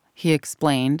system, he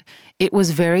explained, it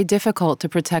was very difficult to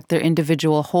protect their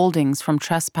individual holdings from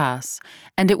trespass,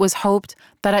 and it was hoped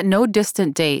that at no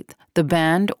distant date the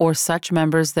band or such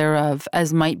members thereof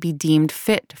as might be deemed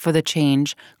fit for the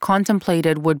change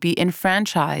contemplated would be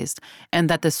enfranchised, and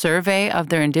that the survey of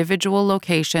their individual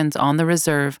locations on the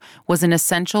reserve was an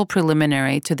essential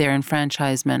preliminary to their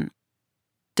enfranchisement.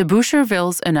 De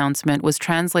Boucherville's announcement was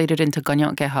translated into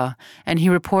Kanien'keha, and he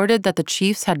reported that the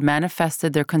chiefs had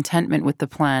manifested their contentment with the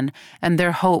plan and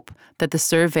their hope that the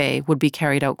survey would be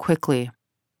carried out quickly.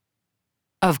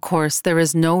 Of course, there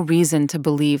is no reason to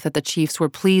believe that the chiefs were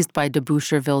pleased by de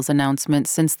Boucherville's announcement,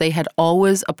 since they had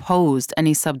always opposed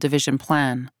any subdivision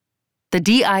plan. The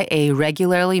DIA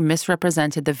regularly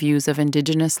misrepresented the views of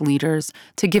Indigenous leaders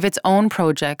to give its own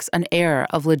projects an air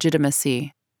of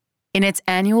legitimacy. In its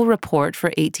annual report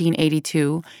for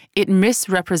 1882, it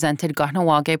misrepresented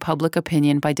Kahnawake public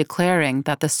opinion by declaring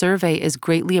that the survey is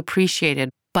greatly appreciated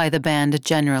by the band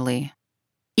generally.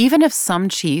 Even if some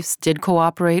chiefs did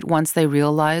cooperate once they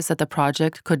realized that the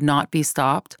project could not be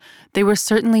stopped, they were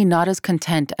certainly not as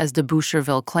content as de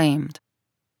Boucherville claimed.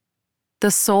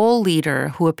 The sole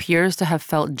leader who appears to have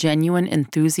felt genuine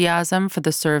enthusiasm for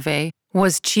the survey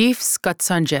was Chief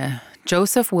Skutsanje,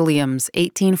 Joseph Williams,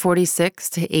 1846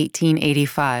 to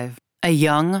 1885, a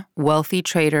young, wealthy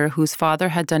trader whose father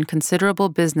had done considerable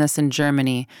business in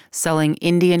Germany, selling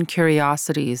Indian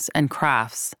curiosities and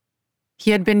crafts.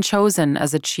 He had been chosen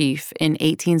as a chief in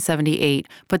 1878,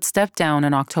 but stepped down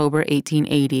in October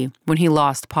 1880 when he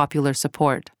lost popular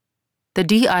support. The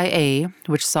DIA,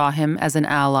 which saw him as an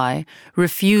ally,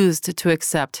 refused to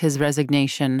accept his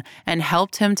resignation and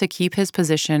helped him to keep his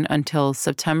position until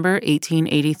September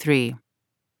 1883.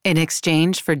 In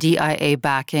exchange for DIA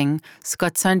backing,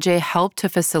 Skutsanje helped to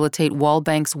facilitate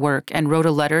Wallbank's work and wrote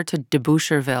a letter to de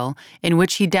Boucherville in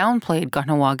which he downplayed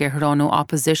Kahnawake Hirono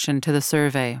opposition to the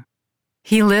survey.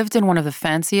 He lived in one of the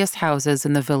fanciest houses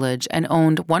in the village and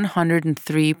owned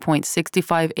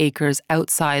 103.65 acres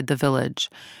outside the village,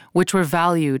 which were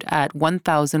valued at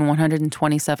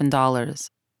 $1,127.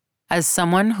 As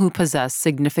someone who possessed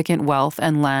significant wealth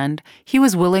and land, he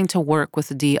was willing to work with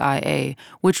the DIA,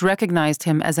 which recognized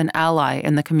him as an ally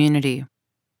in the community.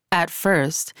 At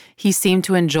first, he seemed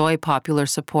to enjoy popular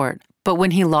support, but when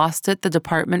he lost it, the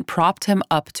department propped him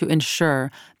up to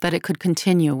ensure that it could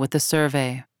continue with the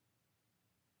survey.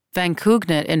 Van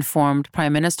Cougnet informed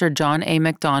Prime Minister John A.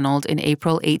 Macdonald in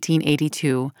April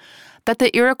 1882 that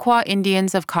the Iroquois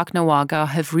Indians of Caughnawaga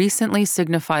have recently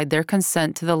signified their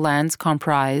consent to the lands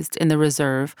comprised in the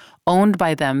reserve, owned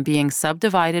by them being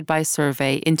subdivided by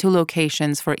survey into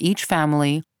locations for each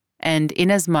family, and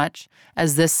inasmuch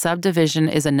as this subdivision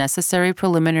is a necessary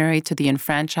preliminary to the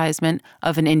enfranchisement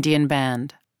of an Indian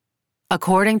band.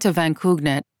 According to Van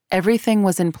Cougnet, everything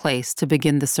was in place to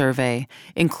begin the survey,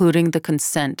 including the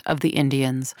consent of the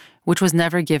Indians, which was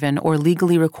never given or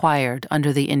legally required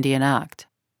under the Indian Act.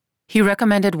 He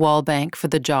recommended Wallbank for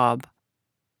the job.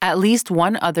 At least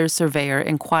one other surveyor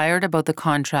inquired about the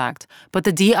contract, but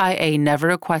the DIA never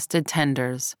requested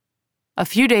tenders. A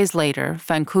few days later,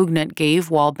 Van Cougnet gave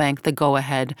Wallbank the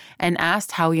go-ahead and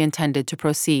asked how he intended to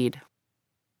proceed.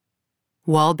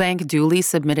 Wallbank duly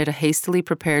submitted a hastily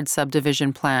prepared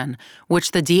subdivision plan, which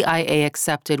the DIA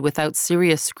accepted without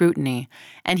serious scrutiny,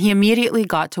 and he immediately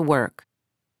got to work.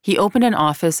 He opened an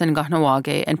office in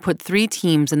Kahnawake and put 3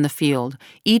 teams in the field,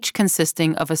 each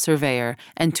consisting of a surveyor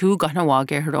and 2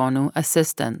 Kahnawake Hirono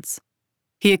assistants.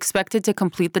 He expected to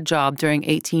complete the job during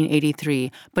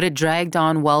 1883, but it dragged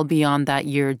on well beyond that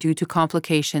year due to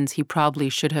complications he probably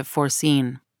should have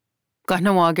foreseen.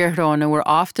 Kahnawake Hirono were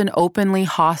often openly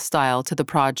hostile to the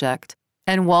project.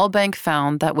 And Walbank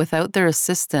found that without their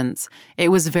assistance, it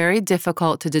was very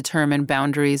difficult to determine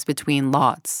boundaries between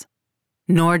lots.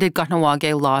 Nor did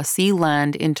Kahnawake law see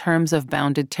land in terms of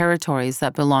bounded territories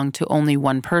that belonged to only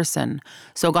one person,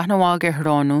 so Kahnawake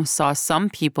Hronu saw some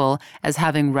people as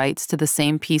having rights to the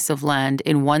same piece of land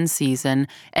in one season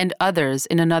and others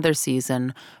in another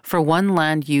season, for one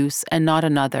land use and not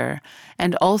another,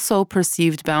 and also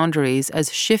perceived boundaries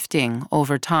as shifting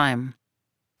over time.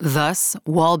 Thus,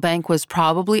 Walbank was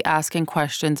probably asking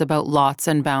questions about lots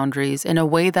and boundaries in a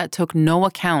way that took no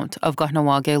account of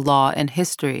Kahnawake law and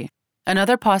history.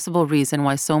 Another possible reason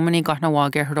why so many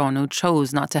Kahnawake Hronu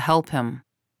chose not to help him.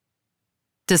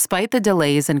 Despite the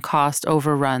delays and cost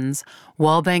overruns,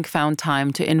 Walbank found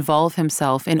time to involve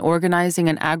himself in organizing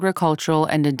an agricultural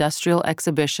and industrial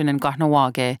exhibition in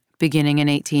Kahnawake beginning in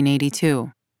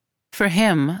 1882. For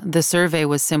him, the survey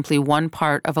was simply one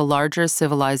part of a larger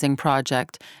civilizing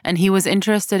project, and he was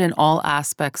interested in all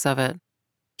aspects of it.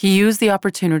 He used the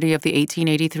opportunity of the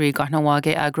 1883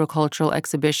 Kahnawake Agricultural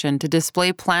Exhibition to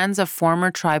display plans of former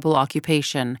tribal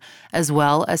occupation, as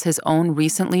well as his own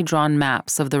recently drawn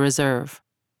maps of the reserve.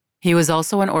 He was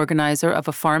also an organizer of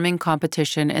a farming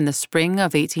competition in the spring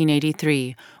of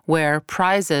 1883, where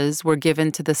prizes were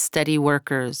given to the steady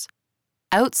workers.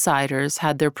 Outsiders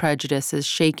had their prejudices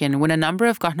shaken when a number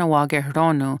of Kahnawake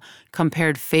Hronu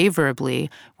compared favorably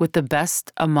with the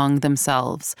best among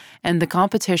themselves, and the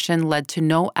competition led to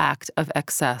no act of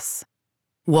excess.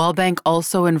 Walbank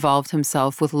also involved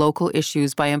himself with local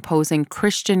issues by imposing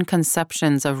Christian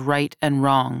conceptions of right and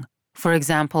wrong. For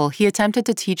example, he attempted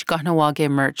to teach Kahnawake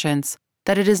merchants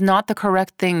that it is not the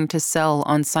correct thing to sell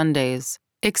on Sundays,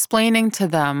 explaining to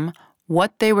them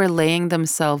what they were laying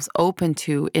themselves open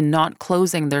to in not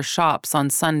closing their shops on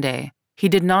Sunday. He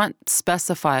did not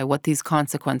specify what these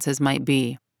consequences might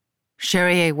be.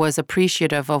 Cherrier was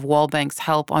appreciative of Walbank's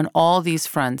help on all these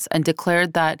fronts and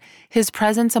declared that his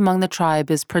presence among the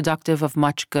tribe is productive of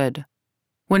much good.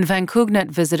 When Van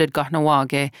Cougnet visited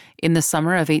Kahnawake in the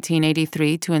summer of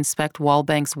 1883 to inspect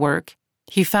Walbank's work,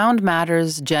 he found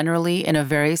matters generally in a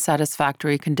very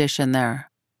satisfactory condition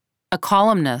there. A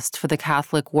columnist for the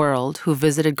Catholic World who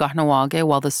visited Kahnawake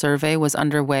while the survey was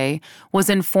underway was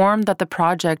informed that the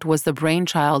project was the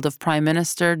brainchild of Prime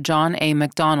Minister John A.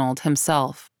 Macdonald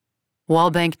himself.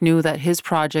 Walbank knew that his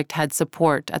project had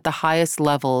support at the highest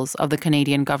levels of the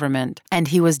Canadian government, and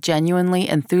he was genuinely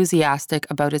enthusiastic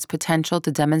about its potential to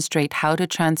demonstrate how to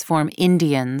transform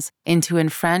Indians into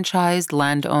enfranchised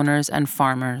landowners and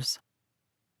farmers.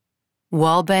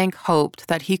 Walbank hoped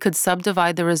that he could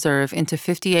subdivide the reserve into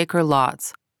 50-acre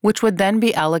lots, which would then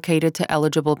be allocated to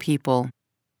eligible people.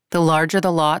 The larger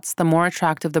the lots, the more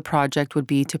attractive the project would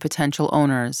be to potential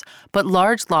owners, but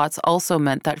large lots also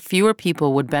meant that fewer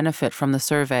people would benefit from the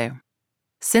survey.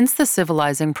 Since the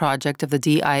civilizing project of the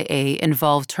DIA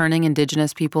involved turning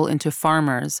Indigenous people into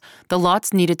farmers, the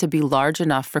lots needed to be large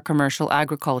enough for commercial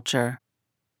agriculture.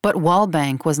 But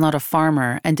Walbank was not a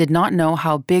farmer and did not know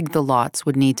how big the lots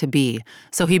would need to be,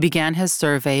 so he began his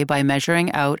survey by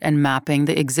measuring out and mapping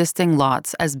the existing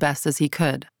lots as best as he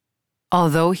could.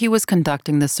 Although he was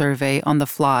conducting the survey on the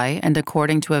fly and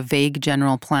according to a vague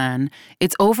general plan,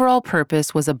 its overall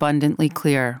purpose was abundantly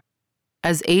clear.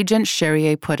 As Agent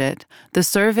Cherrier put it, the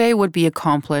survey would be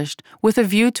accomplished with a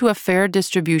view to a fair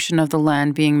distribution of the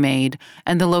land being made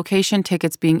and the location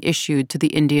tickets being issued to the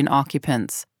Indian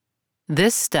occupants.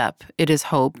 This step, it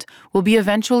is hoped, will be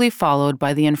eventually followed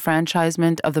by the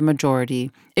enfranchisement of the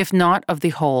majority, if not of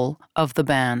the whole, of the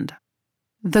band.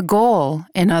 The goal,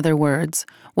 in other words,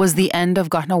 was the end of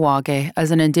Kahnawake as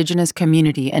an Indigenous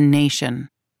community and nation.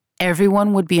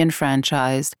 Everyone would be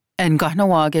enfranchised, and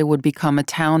Kahnawake would become a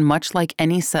town much like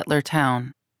any settler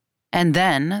town. And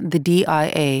then the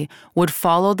DIA would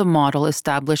follow the model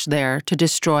established there to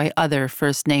destroy other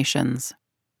First Nations.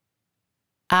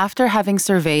 After having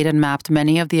surveyed and mapped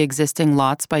many of the existing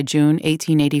lots by June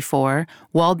 1884,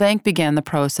 Walbank began the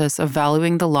process of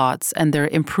valuing the lots and their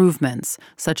improvements,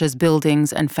 such as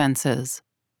buildings and fences.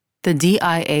 The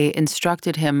DIA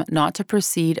instructed him not to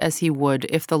proceed as he would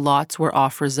if the lots were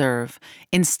off reserve.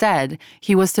 Instead,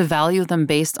 he was to value them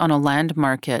based on a land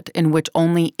market in which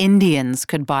only Indians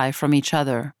could buy from each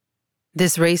other.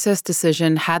 This racist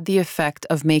decision had the effect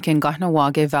of making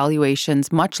Kahnawake valuations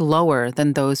much lower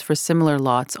than those for similar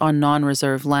lots on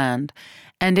non-reserve land,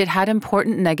 and it had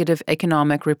important negative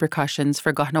economic repercussions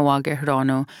for Kahnawake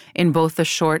Hronu in both the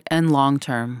short and long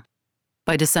term.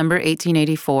 By December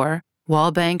 1884,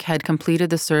 Walbank had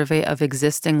completed the survey of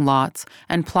existing lots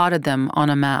and plotted them on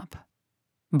a map.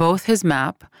 Both his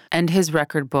map and his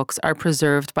record books are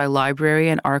preserved by Library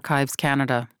and Archives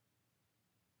Canada.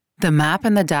 The map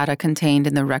and the data contained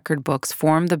in the record books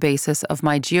form the basis of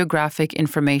my geographic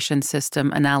information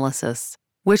system analysis,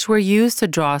 which were used to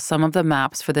draw some of the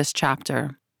maps for this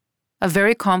chapter. A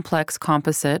very complex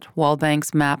composite,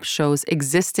 Wallbank's map shows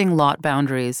existing lot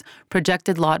boundaries,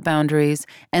 projected lot boundaries,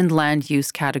 and land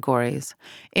use categories.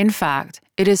 In fact,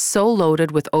 it is so loaded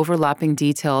with overlapping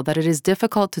detail that it is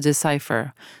difficult to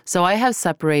decipher, so I have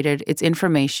separated its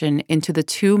information into the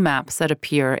two maps that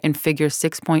appear in Figure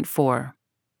 6.4.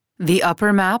 The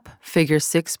upper map, Figure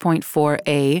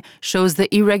 6.4a, shows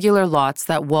the irregular lots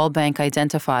that Wallbank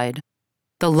identified.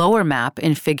 The lower map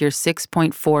in Figure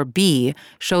 6.4b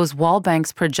shows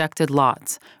Wallbank's projected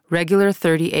lots, regular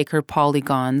 30-acre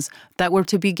polygons that were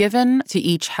to be given to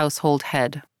each household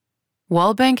head.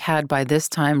 Wallbank had by this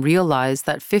time realized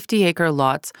that 50-acre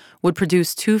lots would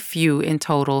produce too few in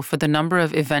total for the number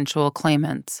of eventual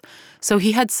claimants, so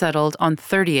he had settled on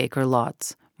 30-acre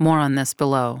lots. More on this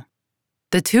below.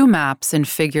 The two maps in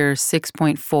Figure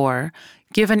 6.4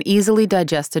 give an easily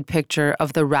digested picture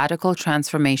of the radical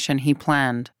transformation he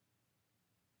planned.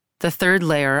 The third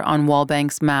layer on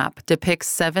Wallbank's map depicts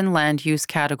 7 land use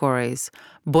categories: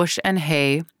 bush and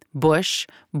hay, bush,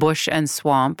 bush and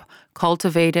swamp,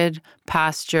 cultivated,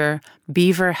 pasture,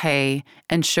 beaver hay,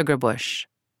 and sugar bush.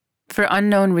 For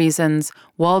unknown reasons,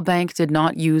 Wallbank did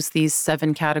not use these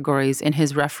 7 categories in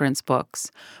his reference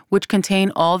books, which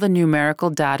contain all the numerical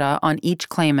data on each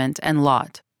claimant and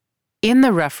lot. In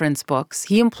the reference books,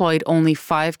 he employed only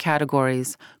 5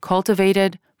 categories: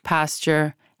 cultivated,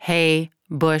 pasture, hay,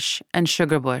 bush, and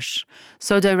sugar bush,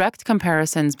 so direct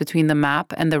comparisons between the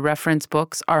map and the reference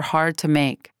books are hard to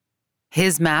make.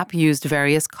 His map used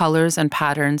various colors and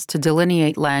patterns to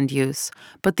delineate land use,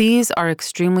 but these are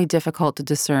extremely difficult to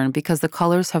discern because the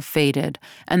colors have faded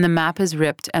and the map is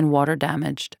ripped and water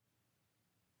damaged.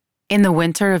 In the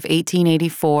winter of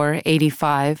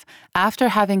 1884-85, after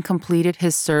having completed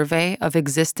his survey of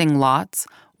existing lots,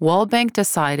 Wallbank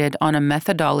decided on a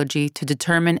methodology to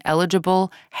determine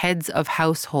eligible heads of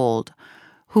household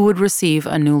who would receive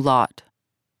a new lot.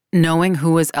 Knowing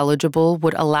who was eligible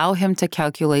would allow him to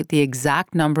calculate the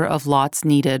exact number of lots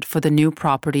needed for the new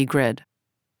property grid.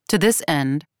 To this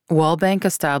end, Wallbank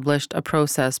established a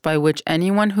process by which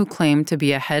anyone who claimed to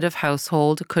be a head of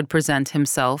household could present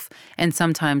himself, and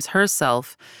sometimes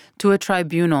herself, to a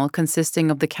tribunal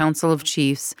consisting of the Council of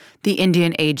Chiefs, the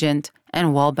Indian agent,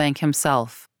 and Wallbank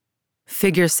himself.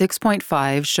 Figure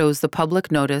 6.5 shows the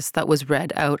public notice that was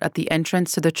read out at the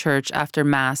entrance to the church after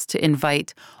Mass to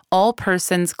invite all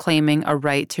persons claiming a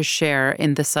right to share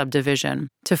in the subdivision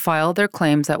to file their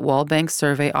claims at Wallbank's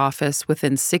survey office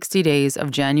within 60 days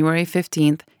of January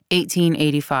 15,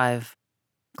 1885.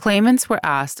 Claimants were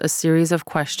asked a series of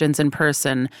questions in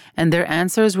person, and their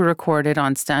answers were recorded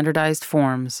on standardized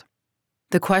forms.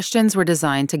 The questions were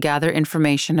designed to gather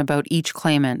information about each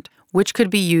claimant, which could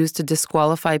be used to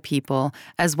disqualify people,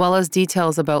 as well as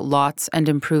details about lots and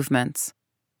improvements.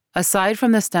 Aside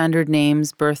from the standard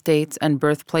names, birth dates, and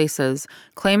birthplaces,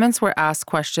 claimants were asked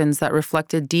questions that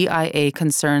reflected DIA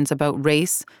concerns about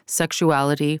race,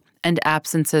 sexuality, and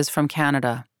absences from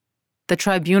Canada. The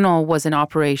tribunal was in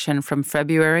operation from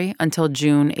February until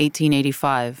June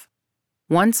 1885.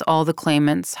 Once all the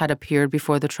claimants had appeared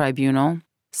before the tribunal,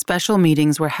 special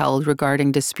meetings were held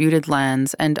regarding disputed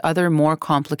lands and other more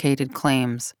complicated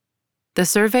claims. The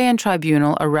survey and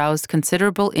tribunal aroused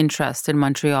considerable interest in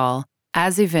Montreal,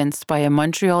 as evinced by a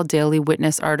Montreal Daily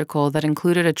Witness article that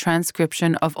included a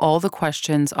transcription of all the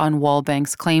questions on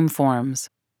Wallbank's claim forms.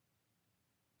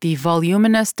 The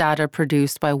voluminous data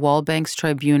produced by Wallbank's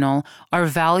tribunal are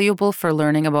valuable for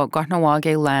learning about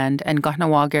Kahnawake land and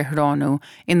Kahnawake-Hurono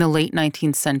in the late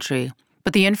 19th century,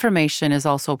 but the information is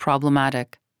also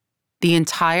problematic. The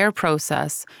entire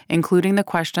process, including the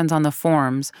questions on the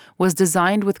forms, was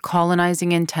designed with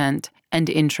colonizing intent and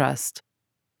interest.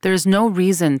 There is no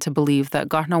reason to believe that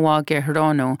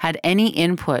Kahnawake-Hurono had any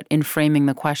input in framing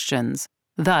the questions.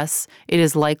 Thus, it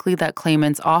is likely that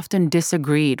claimants often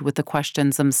disagreed with the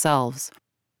questions themselves.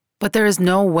 But there is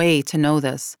no way to know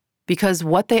this, because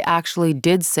what they actually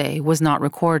did say was not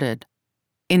recorded.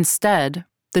 Instead,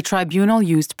 the tribunal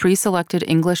used pre-selected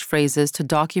English phrases to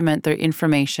document their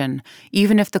information,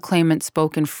 even if the claimant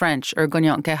spoke in French or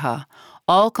Gonyankeha,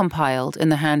 all compiled in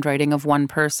the handwriting of one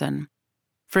person.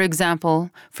 For example,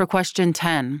 for question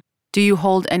 10, do you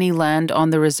hold any land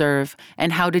on the reserve,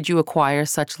 and how did you acquire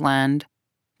such land?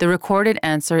 The recorded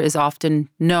answer is often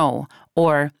no,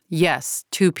 or yes,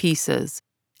 2 pieces.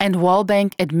 And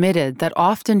Wallbank admitted that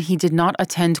often he did not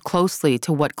attend closely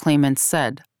to what claimants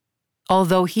said.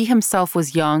 Although he himself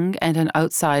was young and an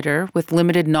outsider with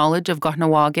limited knowledge of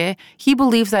Kahnawake, he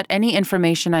believes that any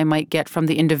information I might get from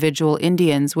the individual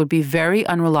Indians would be very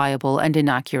unreliable and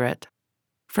inaccurate.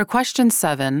 For question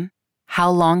 7,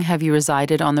 how long have you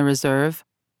resided on the reserve?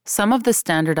 Some of the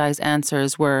standardized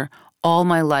answers were all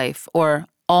my life or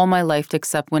all my life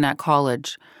except when at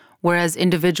college, whereas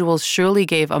individuals surely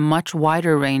gave a much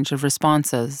wider range of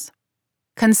responses.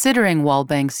 Considering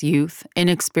Wallbank's youth,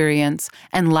 inexperience,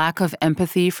 and lack of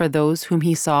empathy for those whom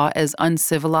he saw as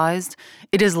uncivilized,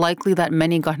 it is likely that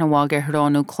many Kahnawake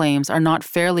Hironu claims are not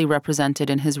fairly represented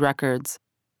in his records.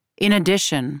 In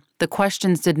addition, the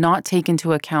questions did not take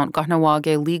into account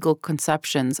Kahnawake legal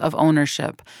conceptions of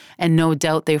ownership, and no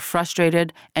doubt they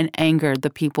frustrated and angered the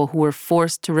people who were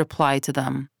forced to reply to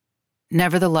them.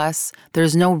 Nevertheless, there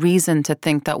is no reason to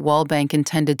think that Wallbank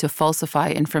intended to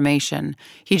falsify information.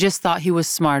 He just thought he was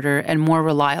smarter and more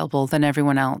reliable than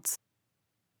everyone else.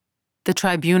 The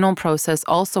tribunal process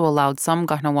also allowed some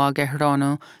Kahnawake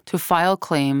Hironu to file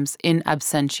claims in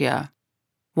absentia.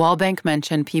 Wallbank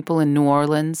mentioned people in New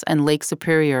Orleans and Lake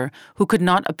Superior who could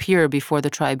not appear before the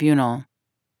tribunal.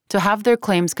 To have their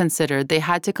claims considered, they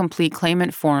had to complete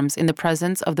claimant forms in the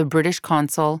presence of the British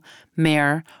consul,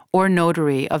 mayor, or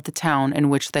notary of the town in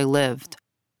which they lived.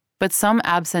 But some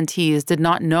absentees did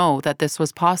not know that this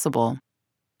was possible.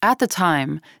 At the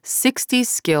time, 60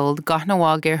 skilled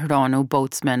Kahnawake Hironu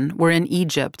boatsmen were in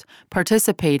Egypt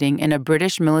participating in a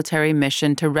British military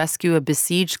mission to rescue a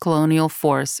besieged colonial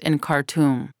force in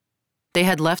Khartoum. They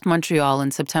had left Montreal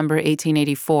in September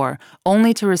 1884,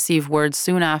 only to receive word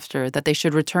soon after that they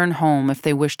should return home if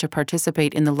they wished to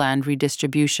participate in the land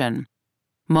redistribution.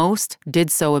 Most did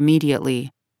so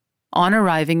immediately. On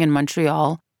arriving in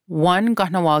Montreal, one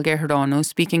Kahnawake Hironu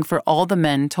speaking for all the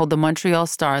men told the Montreal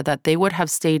Star that they would have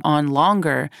stayed on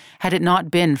longer had it not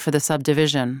been for the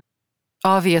subdivision.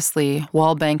 Obviously,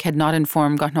 Wallbank had not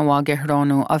informed Kahnawake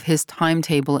Hironu of his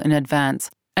timetable in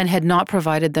advance, and had not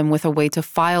provided them with a way to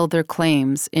file their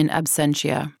claims in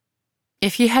absentia.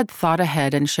 If he had thought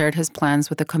ahead and shared his plans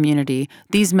with the community,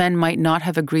 these men might not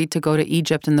have agreed to go to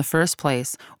Egypt in the first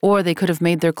place, or they could have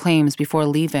made their claims before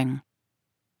leaving.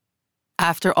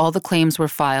 After all the claims were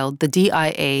filed, the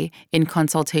DIA, in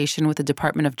consultation with the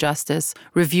Department of Justice,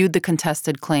 reviewed the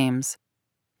contested claims.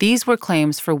 These were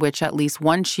claims for which at least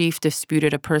one chief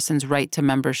disputed a person's right to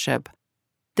membership.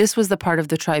 This was the part of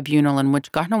the tribunal in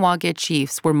which Kahnawake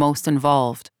chiefs were most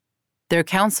involved. Their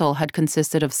council had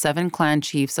consisted of 7 clan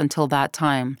chiefs until that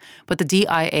time, but the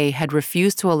DIA had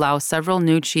refused to allow several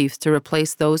new chiefs to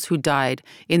replace those who died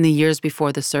in the years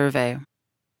before the survey.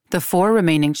 The 4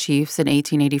 remaining chiefs in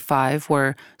 1885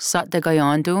 were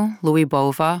Satdegayandu, Louis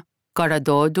Bova,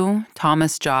 Garadodu,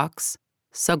 Thomas Jacques,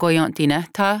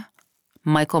 Sagoyantineta,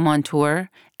 Michael Montour,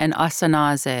 and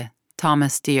Asanaze,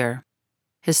 Thomas Deere.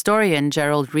 Historian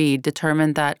Gerald Reed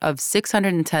determined that of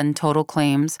 610 total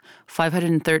claims,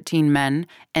 513 men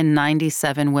and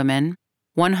 97 women,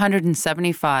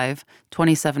 175,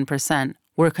 27%,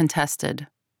 were contested.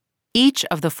 Each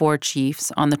of the 4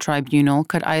 chiefs on the tribunal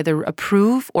could either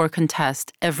approve or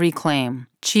contest every claim.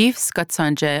 Chief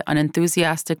Skatsanje, an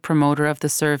enthusiastic promoter of the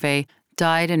survey,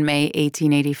 died in May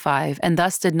 1885 and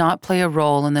thus did not play a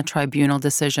role in the tribunal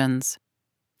decisions.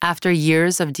 After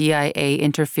years of DIA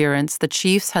interference, the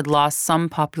chiefs had lost some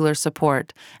popular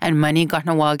support, and many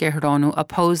Kahnawake Hironu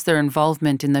opposed their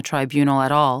involvement in the tribunal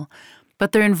at all,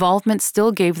 but their involvement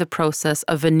still gave the process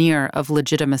a veneer of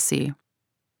legitimacy.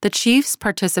 The chiefs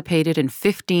participated in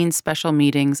 15 special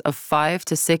meetings of 5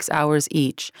 to 6 hours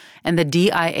each, and the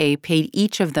DIA paid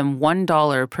each of them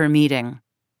 $1 per meeting.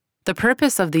 The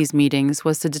purpose of these meetings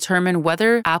was to determine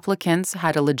whether applicants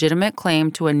had a legitimate claim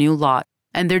to a new lot,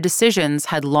 and their decisions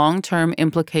had long-term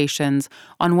implications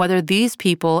on whether these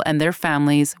people and their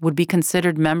families would be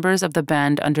considered members of the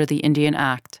band under the Indian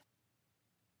Act.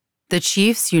 The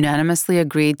chiefs unanimously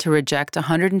agreed to reject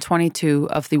 122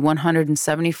 of the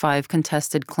 175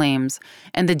 contested claims,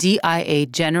 and the DIA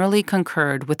generally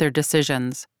concurred with their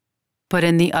decisions. But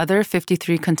in the other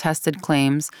 53 contested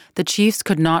claims, the chiefs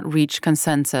could not reach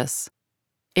consensus.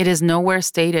 It is nowhere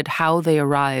stated how they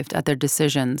arrived at their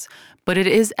decisions, but it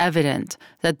is evident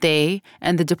that they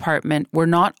and the department were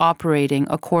not operating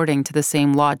according to the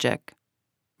same logic.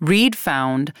 Reed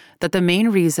found that the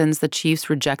main reasons the chiefs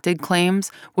rejected claims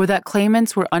were that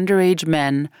claimants were underage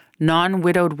men,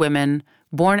 non-widowed women,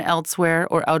 born elsewhere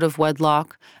or out of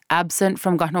wedlock, absent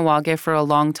from Kahnawake for a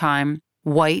long time,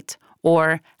 white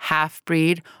or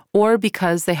half-breed, or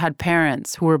because they had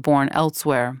parents who were born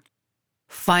elsewhere.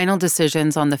 Final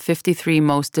decisions on the 53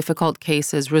 most difficult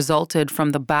cases resulted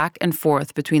from the back and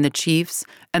forth between the chiefs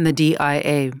and the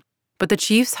DIA, but the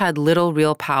chiefs had little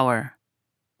real power.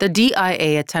 The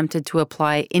DIA attempted to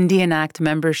apply Indian Act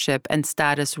membership and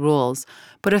status rules,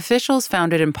 but officials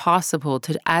found it impossible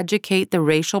to adjudicate the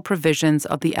racial provisions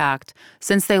of the Act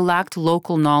since they lacked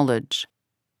local knowledge.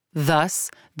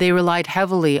 Thus, they relied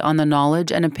heavily on the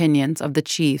knowledge and opinions of the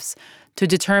chiefs to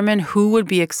determine who would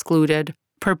be excluded,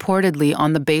 purportedly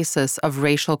on the basis of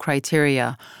racial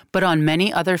criteria, but on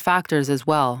many other factors as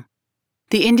well.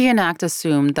 The Indian Act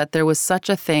assumed that there was such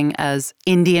a thing as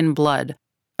Indian blood,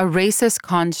 a racist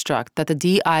construct that the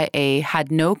DIA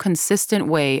had no consistent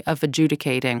way of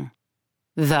adjudicating.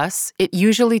 Thus, it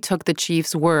usually took the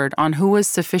chief's word on who was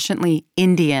sufficiently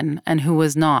Indian and who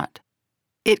was not.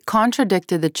 It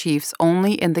contradicted the chiefs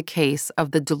only in the case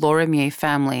of the Delorimier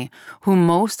family, whom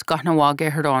most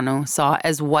Kahnawake Hirono saw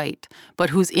as white, but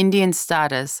whose Indian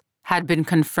status had been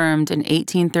confirmed in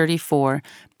 1834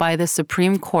 by the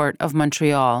Supreme Court of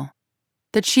Montreal.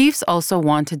 The chiefs also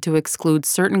wanted to exclude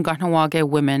certain Kahnawake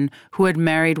women who had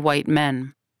married white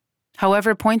men.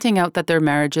 However, pointing out that their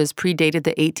marriages predated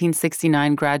the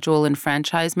 1869 Gradual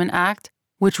Enfranchisement Act,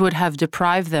 which would have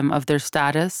deprived them of their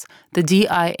status, the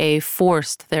DIA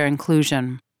forced their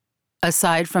inclusion.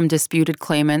 Aside from disputed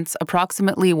claimants,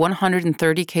 approximately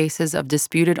 130 cases of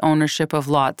disputed ownership of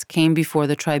lots came before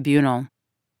the tribunal.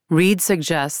 Reed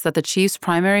suggests that the chief's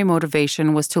primary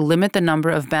motivation was to limit the number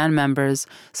of band members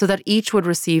so that each would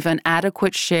receive an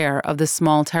adequate share of the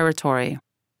small territory.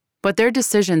 But their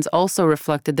decisions also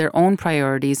reflected their own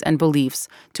priorities and beliefs,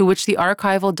 to which the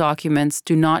archival documents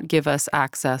do not give us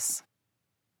access.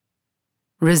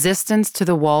 Resistance to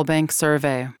the Wallbank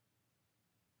Survey.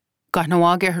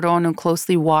 Kahnawake Hirono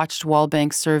closely watched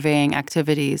Wallbank's surveying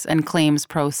activities and claims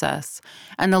process,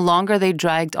 and the longer they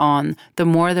dragged on, the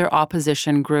more their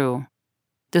opposition grew.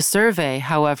 The survey,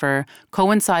 however,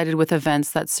 coincided with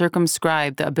events that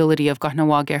circumscribed the ability of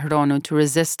Kahnawake Hirono to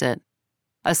resist it.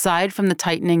 Aside from the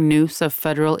tightening noose of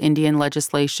federal Indian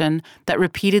legislation that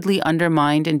repeatedly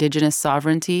undermined Indigenous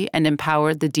sovereignty and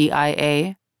empowered the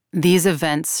DIA, these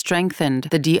events strengthened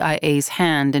the DIA's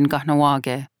hand in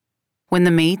Kahnawake. When the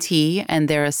Métis and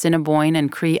their Assiniboine and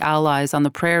Cree allies on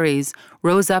the prairies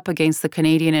rose up against the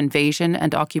Canadian invasion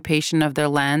and occupation of their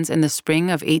lands in the spring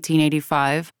of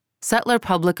 1885, settler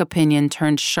public opinion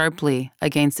turned sharply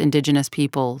against Indigenous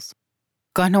peoples.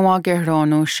 Kahnawake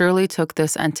Hirono surely took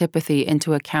this antipathy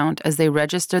into account as they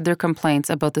registered their complaints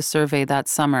about the survey that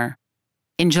summer.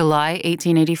 In July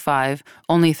 1885,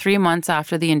 only 3 months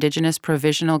after the Indigenous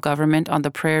provisional government on the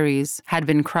prairies had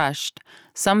been crushed,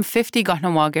 some 50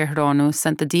 Kahnawake Hirono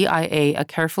sent the DIA a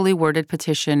carefully worded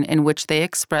petition in which they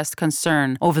expressed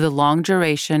concern over the long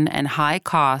duration and high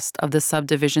cost of the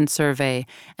subdivision survey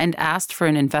and asked for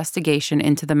an investigation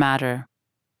into the matter.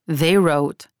 They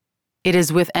wrote, "It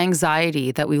is with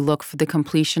anxiety that we look for the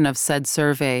completion of said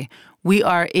survey. We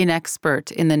are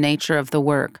inexpert in the nature of the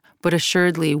work, but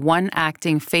assuredly one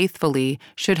acting faithfully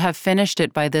should have finished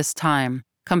it by this time,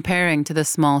 comparing to the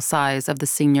small size of the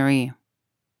seigneurie."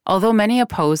 Although many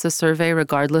opposed the survey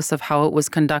regardless of how it was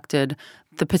conducted,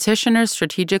 the petitioners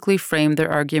strategically framed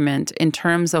their argument in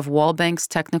terms of Wallbank's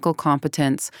technical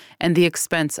competence and the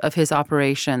expense of his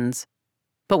operations.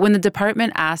 But when the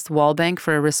department asked Wallbank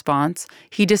for a response,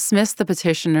 he dismissed the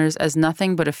petitioners as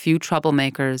nothing but a few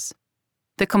troublemakers.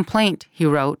 "The complaint," he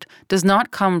wrote, "does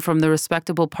not come from the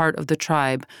respectable part of the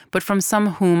tribe, but from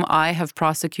some whom I have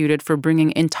prosecuted for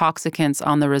bringing intoxicants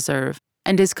on the reserve,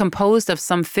 and is composed of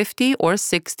some 50 or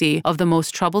 60 of the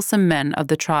most troublesome men of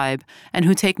the tribe, and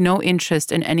who take no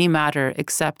interest in any matter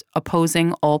except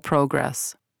opposing all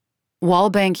progress."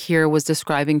 Wallbank here was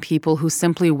describing people who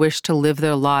simply wished to live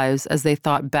their lives as they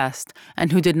thought best,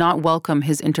 and who did not welcome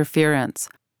his interference.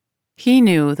 He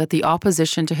knew that the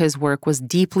opposition to his work was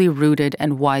deeply rooted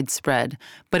and widespread,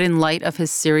 but in light of his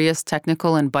serious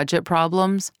technical and budget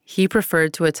problems, he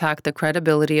preferred to attack the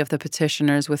credibility of the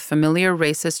petitioners with familiar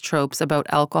racist tropes about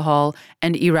alcohol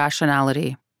and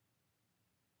irrationality.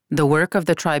 The work of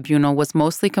the tribunal was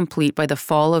mostly complete by the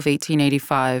fall of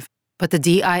 1885, but the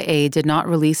DIA did not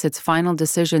release its final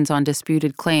decisions on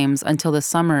disputed claims until the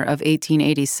summer of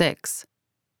 1886.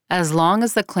 As long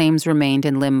as the claims remained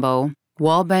in limbo,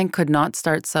 Wallbank could not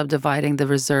start subdividing the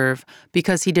reserve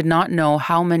because he did not know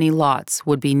how many lots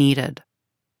would be needed.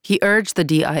 He urged the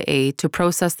DIA to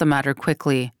process the matter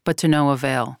quickly, but to no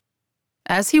avail.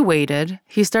 As he waited,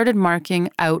 he started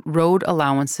marking out road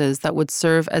allowances that would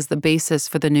serve as the basis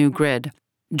for the new grid,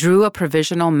 drew a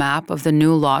provisional map of the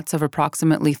new lots of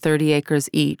approximately 30 acres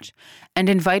each, and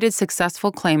invited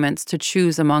successful claimants to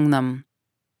choose among them.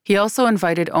 He also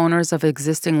invited owners of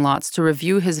existing lots to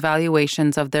review his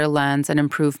valuations of their lands and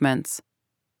improvements.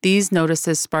 These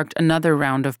notices sparked another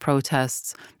round of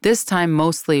protests, this time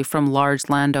mostly from large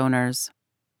landowners.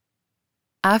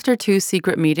 After 2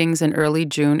 secret meetings in early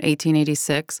June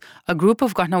 1886, a group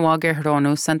of Kahnawake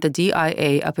Hronu sent the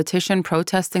DIA a petition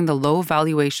protesting the low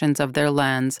valuations of their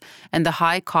lands and the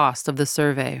high cost of the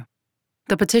survey.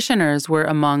 The petitioners were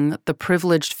among the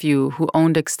privileged few who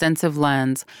owned extensive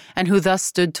lands and who thus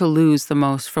stood to lose the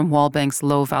most from Wallbank's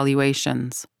low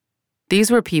valuations. These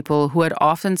were people who had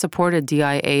often supported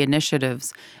DIA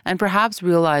initiatives, and perhaps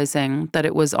realizing that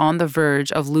it was on the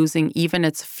verge of losing even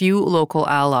its few local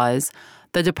allies,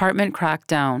 the department cracked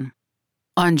down.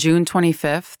 On June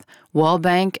 25th,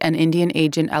 Wallbank and Indian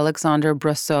agent Alexander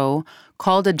Brosseau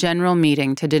called a general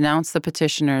meeting to denounce the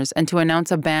petitioners and to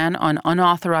announce a ban on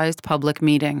unauthorized public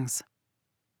meetings.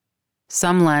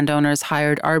 Some landowners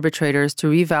hired arbitrators to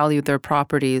revalue their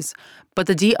properties, but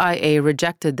the DIA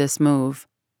rejected this move.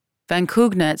 Van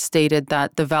Cougnet stated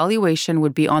that the valuation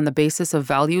would be on the basis of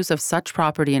values of such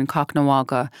property in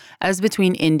Kahnawake as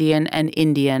between Indian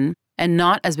and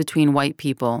not as between white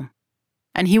people,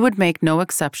 and he would make no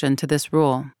exception to this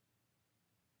rule.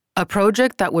 A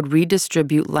project that would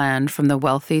redistribute land from the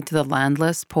wealthy to the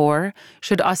landless poor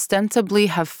should ostensibly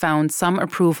have found some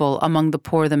approval among the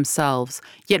poor themselves,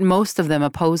 yet most of them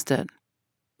opposed it.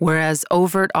 Whereas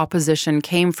overt opposition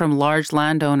came from large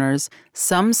landowners,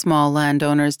 some small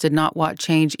landowners did not want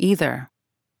change either.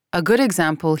 A good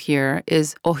example here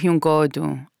is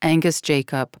Ohyungodu, Angus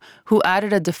Jacob, who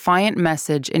added a defiant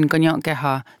message in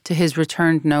Ganyotkeha to his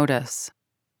returned notice.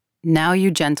 "Now,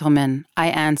 you gentlemen, I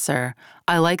answer,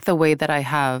 I like the way that I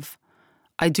have.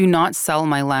 I do not sell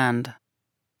my land."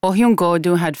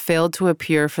 Ohyungodu had failed to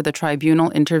appear for the tribunal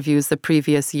interviews the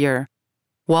previous year.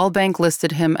 Wallbank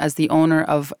listed him as the owner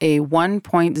of a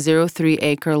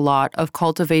 1.03-acre lot of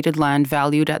cultivated land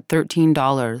valued at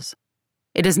 $13.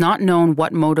 It is not known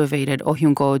what motivated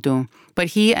Ohyungodu, but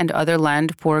he and other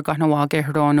land-poor Kahnawake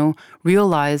Hronu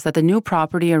realized that the new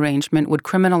property arrangement would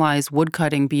criminalize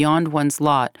woodcutting beyond one's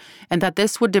lot and that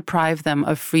this would deprive them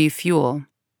of free fuel.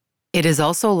 It is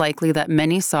also likely that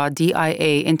many saw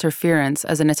DIA interference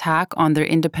as an attack on their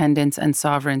independence and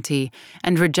sovereignty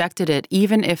and rejected it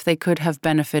even if they could have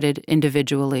benefited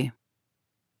individually.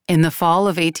 In the fall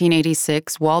of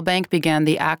 1886, Wallbank began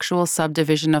the actual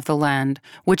subdivision of the land,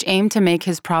 which aimed to make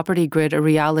his property grid a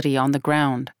reality on the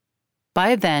ground.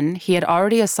 By then, he had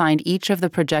already assigned each of the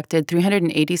projected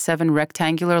 387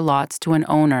 rectangular lots to an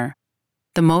owner.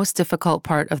 The most difficult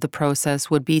part of the process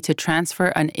would be to transfer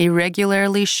an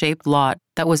irregularly shaped lot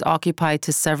that was occupied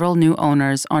to several new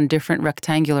owners on different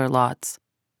rectangular lots.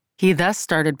 He thus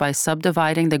started by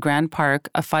subdividing the Grand Park,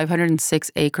 a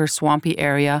 506-acre swampy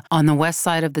area on the west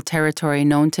side of the territory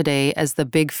known today as the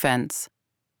Big Fence.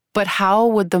 But how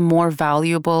would the more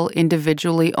valuable,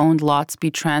 individually owned lots be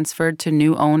transferred to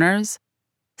new owners?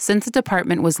 Since the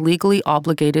department was legally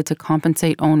obligated to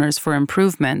compensate owners for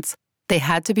improvements, they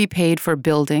had to be paid for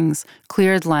buildings,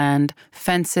 cleared land,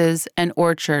 fences, and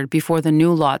orchard before the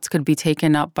new lots could be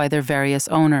taken up by their various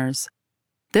owners.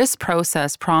 This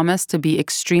process promised to be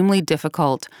extremely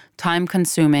difficult,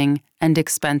 time-consuming, and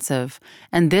expensive,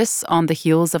 and this on the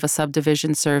heels of a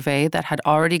subdivision survey that had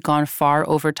already gone far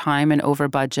over time and over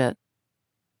budget.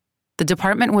 The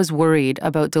department was worried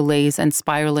about delays and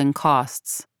spiraling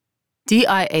costs.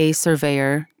 DIA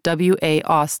surveyor W.A.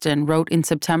 Austin wrote in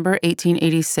September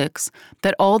 1886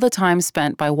 that all the time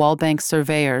spent by Wallbank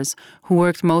surveyors, who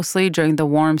worked mostly during the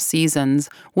warm seasons,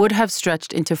 would have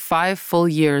stretched into 5 full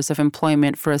years of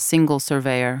employment for a single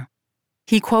surveyor.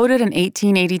 He quoted an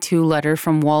 1882 letter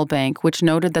from Wallbank which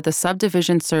noted that the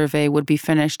subdivision survey would be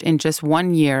finished in just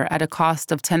 1 year at a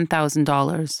cost of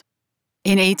 $10,000.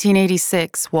 In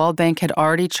 1886, Wallbank had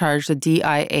already charged the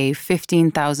DIA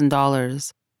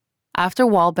 $15,000. After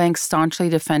Wallbank staunchly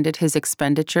defended his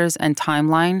expenditures and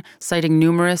timeline, citing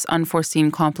numerous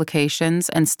unforeseen complications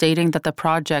and stating that the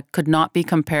project could not be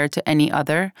compared to any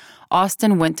other,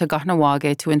 Austin went to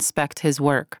Kahnawake to inspect his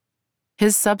work.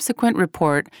 His subsequent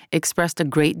report expressed a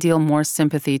great deal more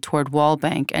sympathy toward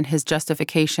Wallbank and his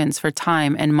justifications for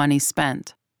time and money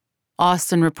spent.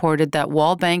 Austin reported that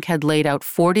Wallbank had laid out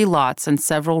 40 lots and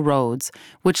several roads,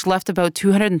 which left about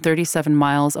 237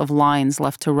 miles of lines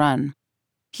left to run.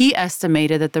 He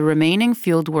estimated that the remaining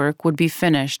field work would be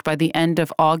finished by the end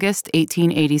of August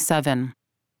 1887.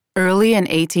 Early in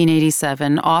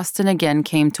 1887, Austin again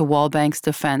came to Wallbank's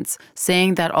defense,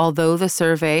 saying that although the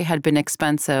survey had been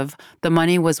expensive, the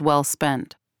money was well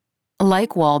spent.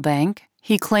 Like Wallbank,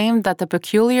 he claimed that the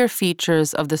peculiar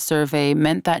features of the survey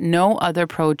meant that no other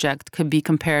project could be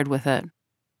compared with it.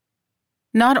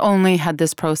 Not only had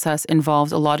this process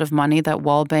involved a lot of money that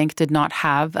Wallbank did not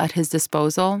have at his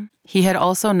disposal, he had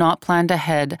also not planned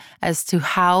ahead as to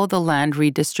how the land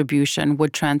redistribution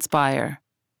would transpire.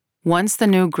 Once the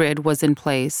new grid was in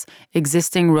place,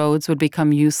 existing roads would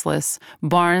become useless,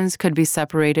 barns could be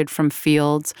separated from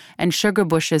fields, and sugar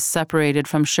bushes separated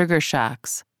from sugar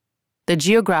shacks. The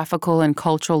geographical and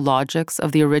cultural logics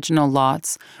of the original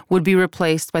lots would be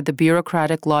replaced by the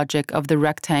bureaucratic logic of the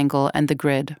rectangle and the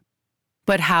grid.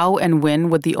 But how and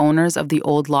when would the owners of the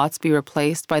old lots be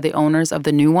replaced by the owners of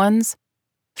the new ones?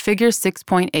 Figure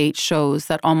 6.8 shows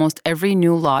that almost every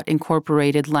new lot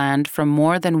incorporated land from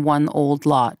more than one old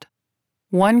lot.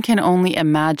 One can only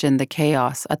imagine the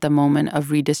chaos at the moment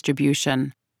of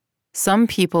redistribution. Some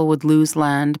people would lose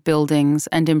land, buildings,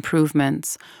 and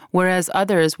improvements, whereas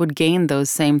others would gain those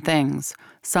same things.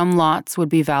 Some lots would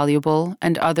be valuable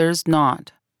and others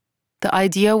not. The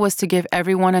idea was to give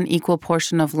everyone an equal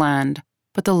portion of land,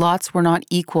 but the lots were not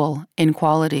equal in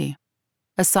quality.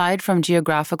 Aside from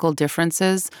geographical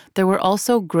differences, there were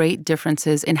also great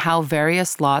differences in how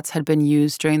various lots had been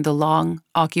used during the long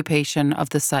occupation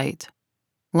of the site.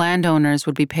 Landowners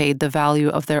would be paid the value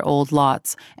of their old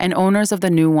lots, and owners of the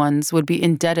new ones would be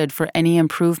indebted for any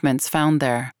improvements found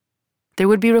there. They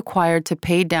would be required to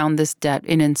pay down this debt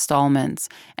in installments,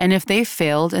 and if they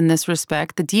failed in this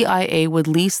respect, the DIA would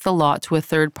lease the lot to a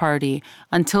third party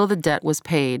until the debt was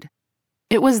paid.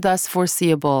 It was thus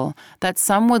foreseeable that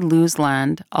some would lose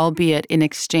land, albeit in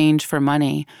exchange for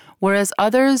money, whereas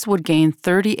others would gain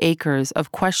 30 acres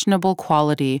of questionable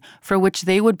quality for which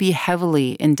they would be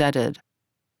heavily indebted.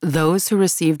 Those who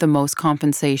received the most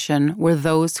compensation were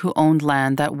those who owned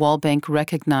land that Wallbank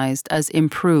recognized as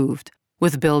improved,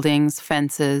 with buildings,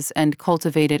 fences, and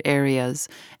cultivated areas,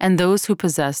 and those who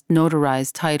possessed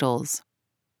notarized titles.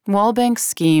 Wallbank's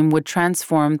scheme would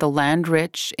transform the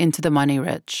land-rich into the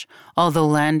money-rich, although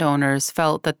landowners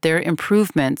felt that their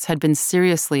improvements had been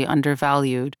seriously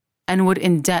undervalued, and would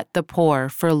indebt the poor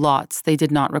for lots they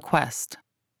did not request.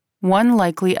 One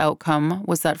likely outcome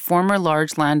was that former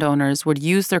large landowners would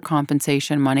use their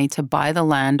compensation money to buy the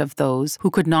land of those who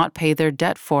could not pay their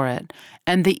debt for it,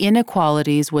 and the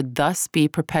inequalities would thus be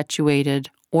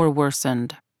perpetuated or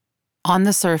worsened. On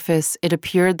the surface, it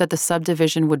appeared that the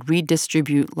subdivision would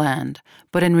redistribute land,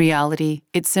 but in reality,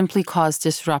 it simply caused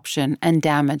disruption and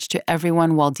damage to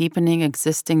everyone while deepening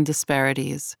existing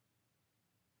disparities.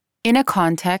 In a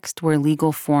context where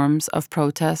legal forms of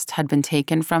protest had been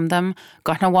taken from them,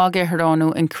 Kahnawake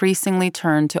Hirono increasingly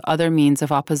turned to other means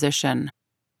of opposition.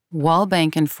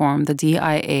 Wallbank informed the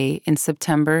DIA in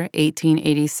September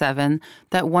 1887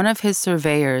 that one of his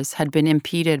surveyors had been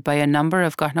impeded by a number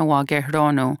of Kahnawake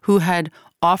Hirono who had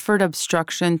offered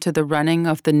obstruction to the running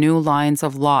of the new lines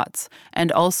of lots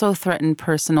and also threatened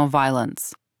personal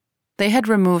violence. They had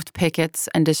removed pickets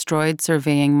and destroyed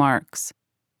surveying marks.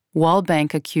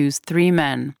 Wallbank accused 3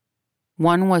 men.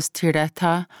 One was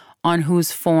Tireta, on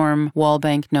whose form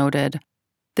Wallbank noted,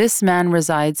 "This man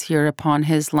resides here upon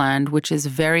his land, which is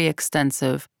very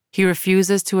extensive. He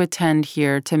refuses to attend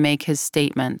here to make his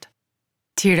statement."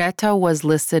 Tireta was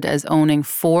listed as owning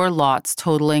 4 lots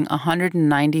totaling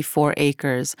 194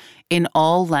 acres in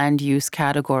all land use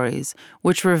categories,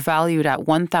 which were valued at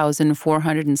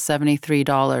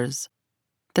 $1,473.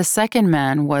 The second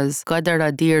man was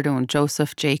Gadaradirun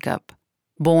Joseph Jacob,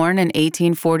 born in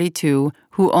 1842,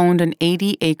 who owned an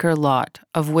 80-acre lot,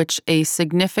 of which a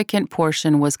significant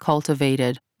portion was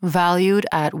cultivated, valued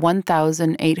at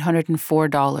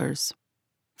 $1,804.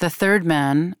 The third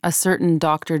man, a certain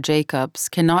Dr. Jacobs,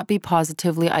 cannot be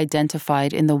positively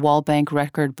identified in the Wallbank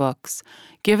record books.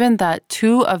 Given that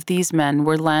 2 of these men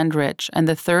were land-rich and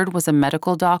the third was a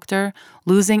medical doctor,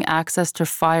 losing access to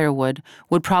firewood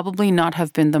would probably not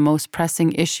have been the most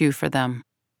pressing issue for them.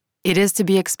 It is to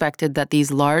be expected that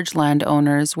these large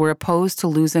landowners were opposed to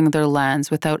losing their lands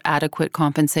without adequate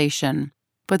compensation,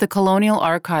 but the colonial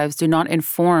archives do not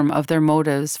inform of their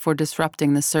motives for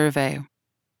disrupting the survey.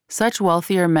 Such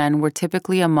wealthier men were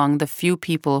typically among the few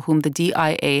people whom the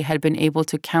DIA had been able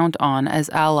to count on as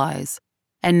allies,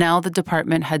 and now the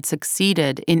department had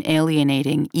succeeded in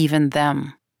alienating even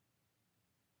them.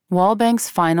 Wallbank's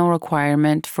final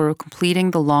requirement for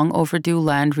completing the long overdue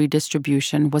land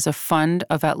redistribution was a fund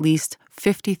of at least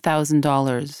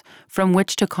 $50,000, from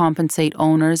which to compensate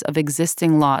owners of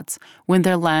existing lots when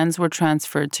their lands were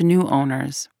transferred to new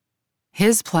owners.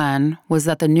 His plan was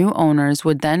that the new owners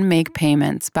would then make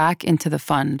payments back into the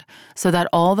fund so that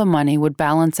all the money would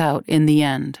balance out in the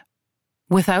end.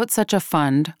 Without such a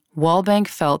fund, Wallbank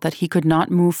felt that he could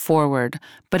not move forward,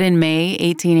 but in May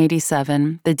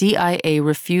 1887, the DIA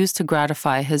refused to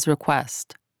gratify his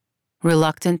request.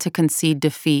 Reluctant to concede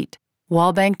defeat,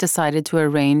 Wallbank decided to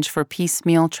arrange for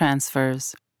piecemeal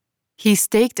transfers. He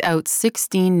staked out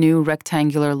 16 new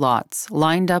rectangular lots,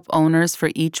 lined up owners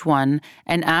for each one,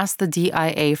 and asked the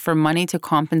DIA for money to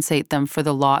compensate them for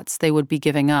the lots they would be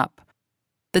giving up.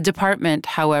 The department,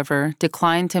 however,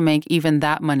 declined to make even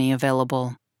that money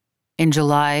available. In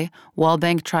July,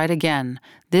 Wallbank tried again,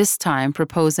 this time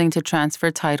proposing to transfer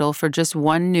title for just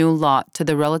one new lot to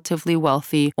the relatively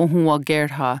wealthy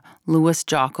Ohuwalgerha, Louis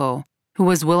Jocko, who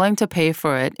was willing to pay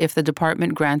for it if the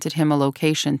department granted him a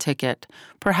location ticket.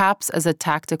 Perhaps as a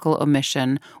tactical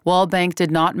omission, Wallbank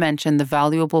did not mention the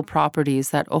valuable properties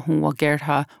that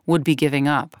Ohuwalgerha would be giving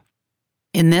up.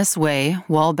 In this way,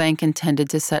 Wallbank intended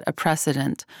to set a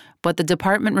precedent, but the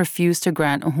department refused to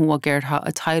grant Ohuwalgerha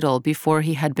a title before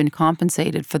he had been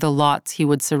compensated for the lots he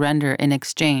would surrender in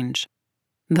exchange.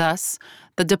 Thus,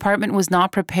 the department was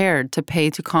not prepared to pay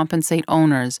to compensate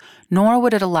owners, nor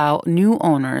would it allow new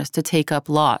owners to take up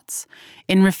lots.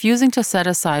 In refusing to set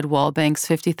aside Wallbank's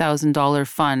 $50,000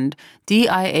 fund,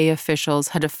 DIA officials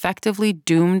had effectively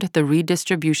doomed the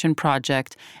redistribution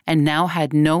project and now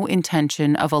had no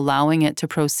intention of allowing it to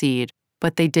proceed,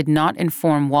 but they did not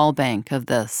inform Wallbank of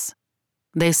this.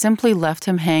 They simply left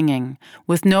him hanging,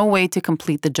 with no way to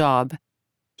complete the job.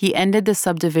 He ended the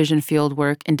subdivision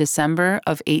fieldwork in December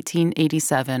of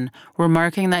 1887,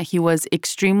 remarking that he was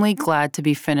extremely glad to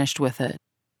be finished with it.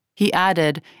 He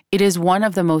added, "It is one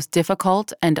of the most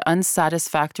difficult and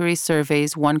unsatisfactory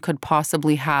surveys one could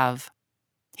possibly have."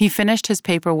 He finished his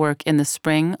paperwork in the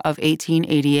spring of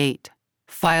 1888,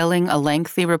 filing a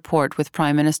lengthy report with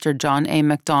Prime Minister John A.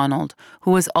 Macdonald,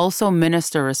 who was also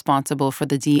minister responsible for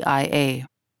the DIA.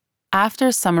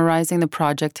 After summarizing the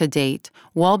project to date,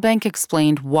 Wallbank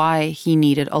explained why he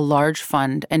needed a large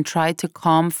fund and tried to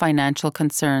calm financial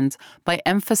concerns by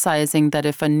emphasizing that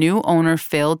if a new owner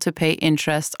failed to pay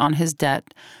interest on his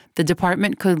debt, the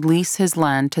department could lease his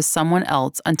land to someone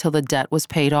else until the debt was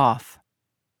paid off.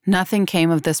 Nothing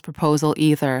came of this proposal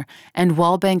either, and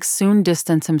Wallbank soon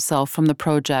distanced himself from the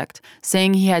project,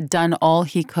 saying he had done all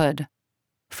he could.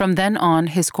 From then on,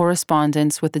 his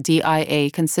correspondence with the DIA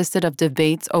consisted of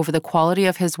debates over the quality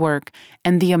of his work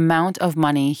and the amount of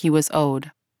money he was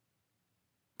owed.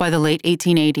 By the late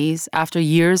 1880s, after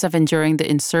years of enduring the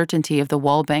uncertainty of the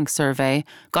Wallbank survey,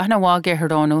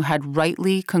 Kahnawake had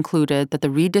rightly concluded that the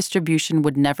redistribution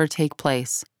would never take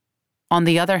place. On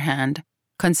the other hand,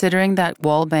 considering that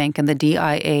Wallbank and the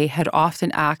DIA had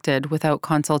often acted without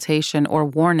consultation or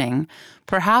warning,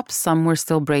 perhaps some were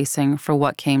still bracing for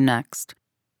what came next.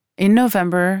 In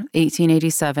November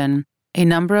 1887, a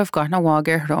number of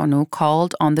Kahnawake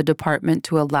called on the department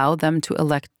to allow them to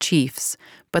elect chiefs,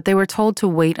 but they were told to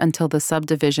wait until the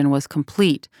subdivision was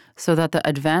complete so that the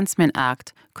Advancement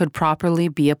Act could properly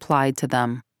be applied to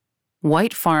them.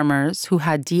 White farmers who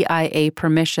had DIA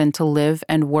permission to live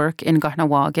and work in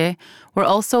Kahnawake were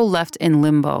also left in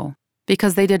limbo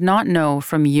because they did not know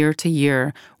from year to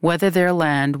year whether their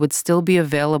land would still be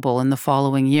available in the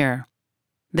following year.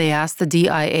 They asked the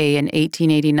DIA in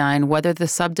 1889 whether the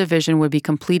subdivision would be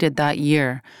completed that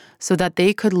year so that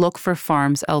they could look for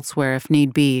farms elsewhere if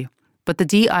need be, but the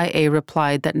DIA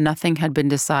replied that nothing had been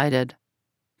decided.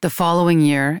 The following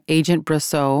year, Agent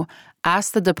Brosseau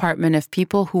asked the department if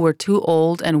people who were too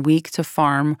old and weak to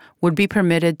farm would be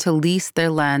permitted to lease their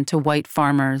land to white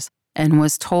farmers, and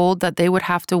was told that they would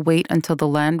have to wait until the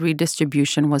land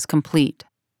redistribution was complete.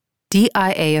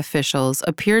 DIA officials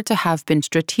appeared to have been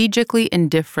strategically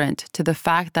indifferent to the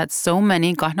fact that so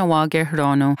many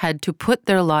Kahnawake had to put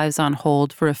their lives on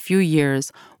hold for a few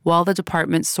years while the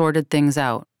department sorted things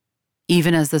out.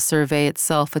 Even as the survey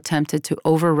itself attempted to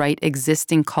overwrite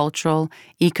existing cultural,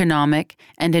 economic,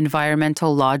 and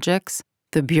environmental logics,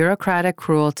 the bureaucratic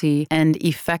cruelty and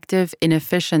effective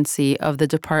inefficiency of the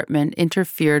department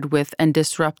interfered with and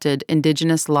disrupted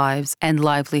Indigenous lives and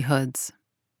livelihoods.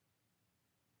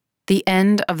 The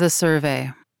end of the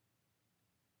survey.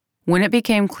 When it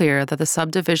became clear that the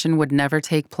subdivision would never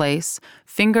take place,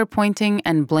 finger-pointing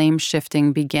and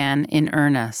blame-shifting began in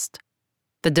earnest.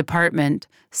 The department,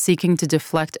 seeking to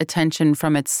deflect attention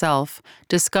from itself,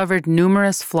 discovered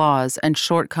numerous flaws and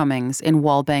shortcomings in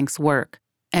Wallbank's work,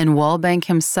 and Wallbank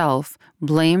himself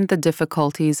blamed the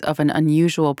difficulties of an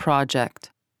unusual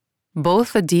project.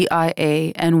 Both the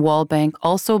DIA and Wallbank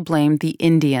also blamed the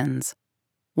Indians.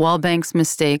 Wallbank's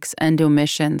mistakes and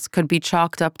omissions could be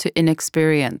chalked up to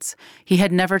inexperience. He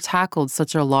had never tackled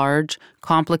such a large,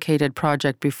 complicated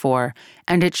project before,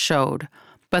 and it showed.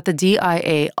 But the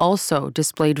DIA also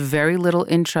displayed very little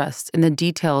interest in the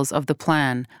details of the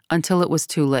plan until it was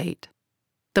too late.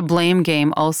 The blame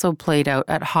game also played out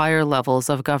at higher levels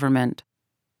of government.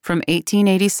 From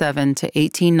 1887 to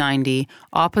 1890,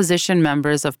 opposition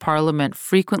members of Parliament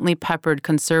frequently peppered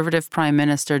Conservative Prime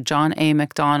Minister John A.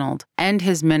 Macdonald and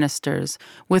his ministers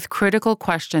with critical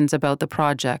questions about the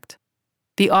project.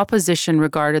 The opposition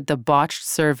regarded the botched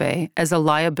survey as a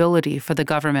liability for the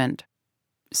government.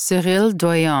 Cyril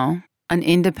Doyon, an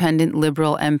independent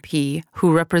Liberal MP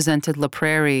who represented La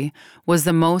Prairie, was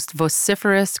the most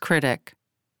vociferous critic.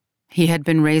 He had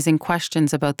been raising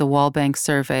questions about the Wallbank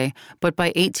survey, but by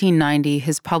 1890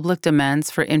 his public demands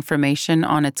for information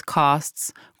on its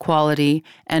costs, quality,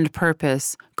 and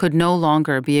purpose could no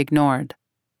longer be ignored.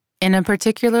 In a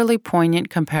particularly poignant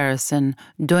comparison,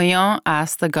 Doyon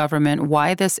asked the government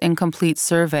why this incomplete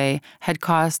survey had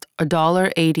cost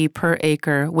 $1.80 per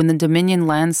acre when the Dominion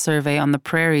Land Survey on the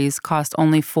prairies cost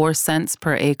only 4 cents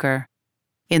per acre.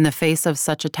 In the face of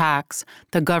such attacks,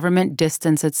 the government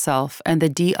distanced itself and the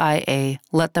DIA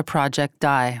let the project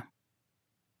die.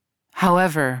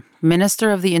 However, Minister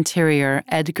of the Interior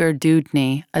Edgar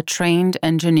Dewdney, a trained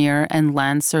engineer and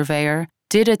land surveyor,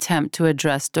 did attempt to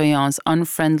address Doyon's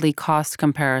unfriendly cost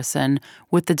comparison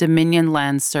with the Dominion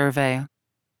Land Survey.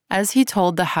 As he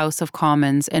told the House of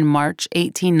Commons in March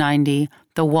 1890,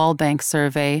 the Wallbank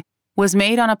Survey was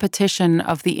made on a petition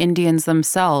of the Indians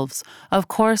themselves. Of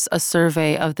course, a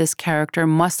survey of this character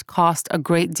must cost a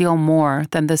great deal more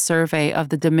than the survey of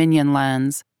the Dominion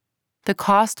lands. The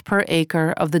cost per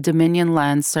acre of the Dominion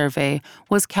Land Survey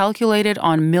was calculated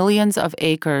on millions of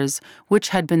acres which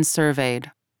had been surveyed.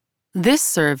 This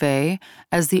survey,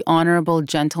 as the honorable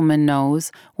gentleman knows,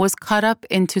 was cut up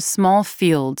into small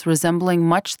fields resembling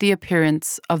much the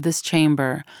appearance of this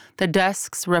chamber, the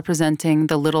desks representing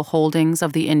the little holdings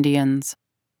of the Indians.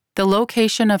 The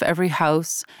location of every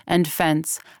house and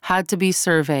fence had to be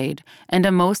surveyed, and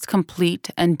a most complete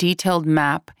and detailed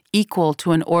map, equal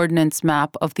to an ordnance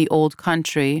map of the old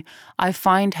country, I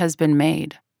find has been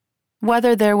made.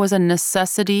 Whether there was a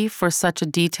necessity for such a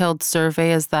detailed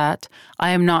survey as that,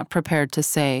 I am not prepared to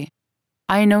say.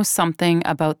 I know something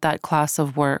about that class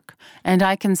of work, and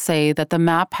I can say that the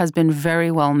map has been very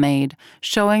well made,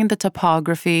 showing the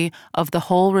topography of the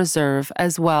whole reserve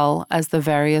as well as the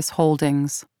various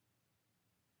holdings.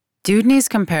 Dewdney's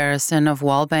comparison of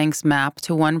Wallbank's map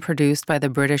to one produced by the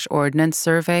British Ordnance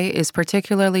Survey is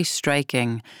particularly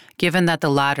striking, given that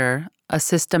the latter, a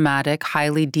systematic,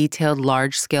 highly detailed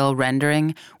large-scale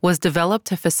rendering, was developed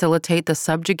to facilitate the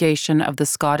subjugation of the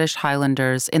Scottish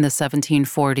Highlanders in the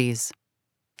 1740s.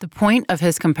 The point of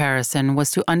his comparison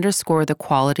was to underscore the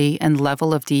quality and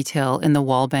level of detail in the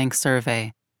Wallbank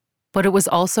survey. But it was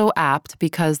also apt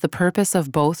because the purpose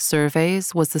of both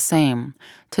surveys was the same,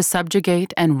 to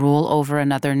subjugate and rule over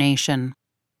another nation.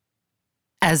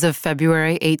 As of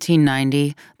February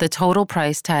 1890, the total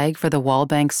price tag for the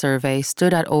Wallbank survey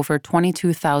stood at over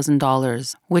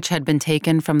 $22,000, which had been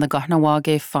taken from the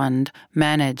Kahnawake Fund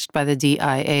managed by the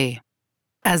DIA.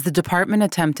 As the department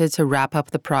attempted to wrap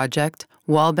up the project,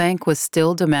 Wallbank was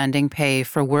still demanding pay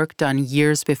for work done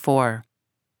years before.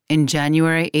 In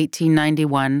January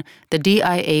 1891, the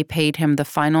DIA paid him the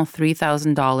final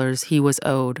 $3,000 he was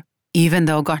owed, even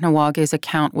though Kahnawake's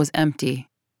account was empty.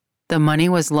 The money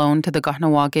was loaned to the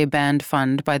Kahnawake Band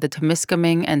Fund by the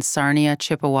Temiskaming and Sarnia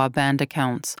Chippewa band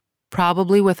accounts,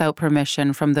 probably without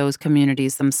permission from those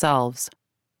communities themselves.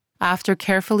 After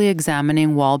carefully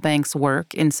examining Wallbank's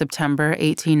work in September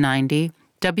 1890,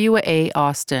 W.A.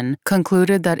 Austin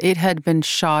concluded that it had been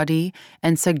shoddy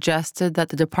and suggested that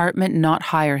the department not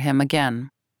hire him again.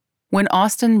 When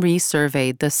Austin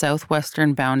resurveyed the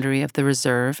southwestern boundary of the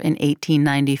reserve in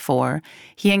 1894,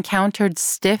 he encountered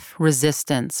stiff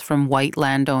resistance from white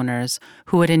landowners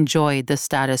who had enjoyed the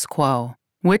status quo,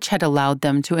 which had allowed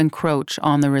them to encroach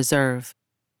on the reserve.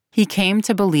 He came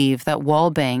to believe that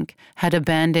Wallbank had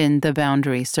abandoned the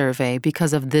boundary survey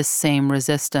because of this same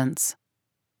resistance.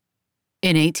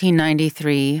 In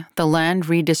 1893, the land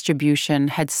redistribution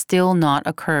had still not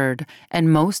occurred,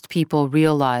 and most people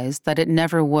realized that it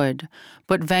never would,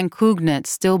 but Van Cougnet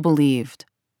still believed.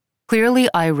 Clearly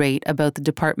irate about the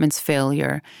department's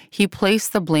failure, he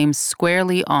placed the blame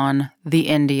squarely on the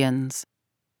Indians.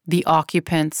 The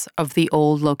occupants of the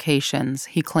old locations,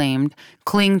 he claimed,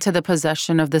 cling to the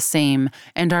possession of the same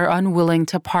and are unwilling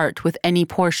to part with any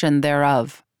portion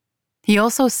thereof. He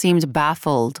also seemed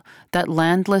baffled that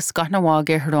landless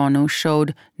Kahnawake Hironu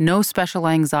showed no special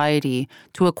anxiety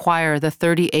to acquire the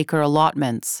 30-acre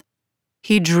allotments.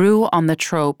 He drew on the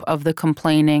trope of the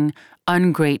complaining,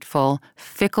 ungrateful,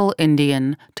 fickle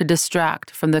Indian to distract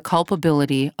from the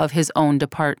culpability of his own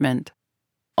department.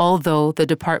 Although the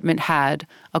department had,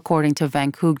 according to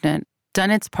Van Cougnet,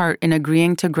 done its part in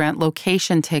agreeing to grant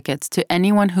location tickets to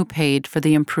anyone who paid for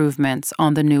the improvements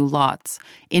on the new lots.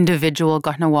 Individual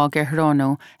Kahnawake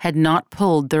Hirono had not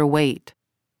pulled their weight.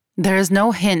 There is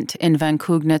no hint in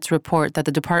Vancougnet's report that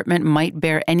the department might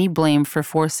bear any blame for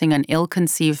forcing an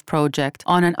ill-conceived project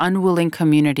on an unwilling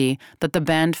community that the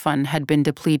band fund had been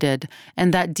depleted,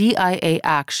 and that DIA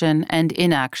action and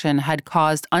inaction had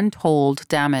caused untold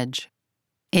damage.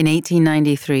 In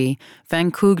 1893,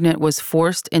 Vancoughnet was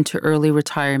forced into early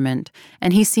retirement,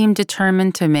 and he seemed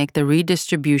determined to make the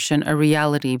redistribution a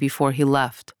reality before he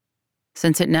left.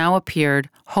 Since it now appeared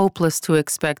hopeless to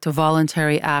expect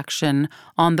voluntary action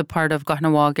on the part of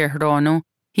Kahnawake Hirono,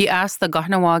 he asked the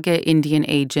Kahnawake Indian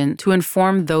agent to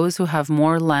inform those who have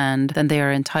more land than they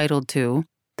are entitled to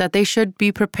that they should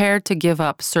be prepared to give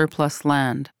up surplus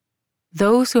land.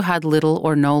 Those who had little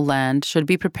or no land should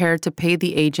be prepared to pay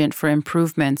the agent for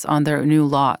improvements on their new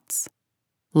lots.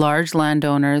 Large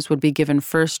landowners would be given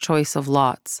first choice of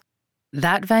lots.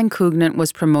 That Vancoughnet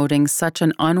was promoting such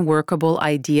an unworkable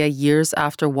idea years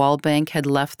after Wallbank had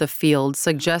left the field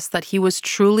suggests that he was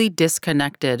truly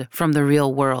disconnected from the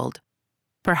real world.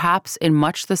 Perhaps in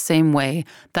much the same way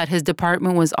that his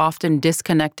department was often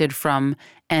disconnected from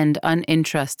and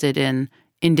uninterested in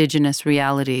Indigenous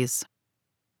realities.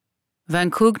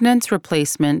 Vancougnet's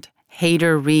replacement,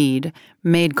 Hayder Reed,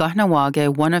 made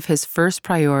Kahnawake one of his first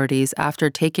priorities after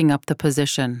taking up the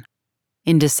position.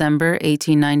 In December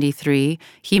 1893,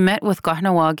 he met with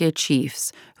Kahnawake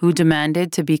chiefs who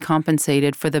demanded to be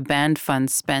compensated for the band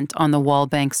funds spent on the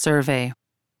Wallbank survey.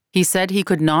 He said he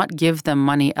could not give them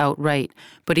money outright,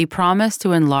 but he promised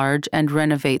to enlarge and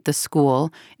renovate the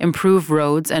school, improve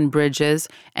roads and bridges,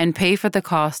 and pay for the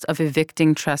cost of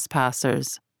evicting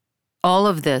trespassers. All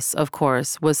of this, of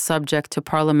course, was subject to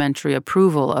parliamentary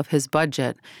approval of his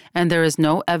budget, and there is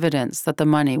no evidence that the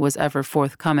money was ever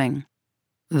forthcoming.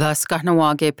 Thus,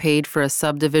 Kahnawake paid for a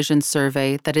subdivision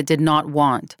survey that it did not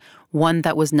want, one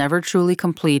that was never truly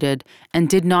completed and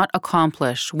did not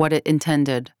accomplish what it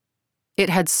intended. It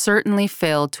had certainly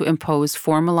failed to impose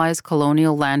formalized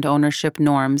colonial land ownership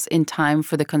norms in time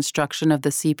for the construction of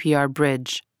the CPR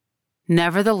bridge.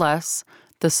 Nevertheless,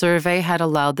 the survey had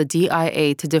allowed the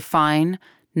DIA to define,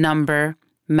 number,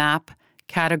 map,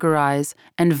 categorize,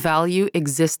 and value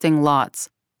existing lots,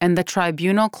 and the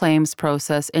tribunal claims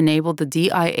process enabled the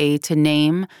DIA to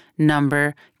name,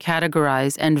 number,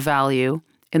 categorize, and value,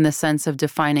 in the sense of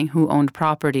defining who owned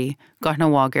property,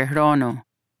 Kahnawake Hirono.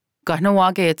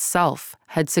 Kahnawake itself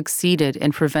had succeeded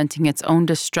in preventing its own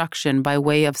destruction by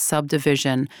way of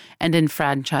subdivision and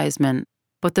enfranchisement,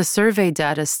 but the survey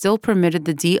data still permitted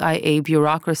the DIA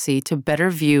bureaucracy to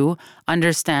better view,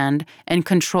 understand, and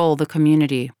control the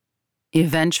community.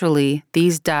 Eventually,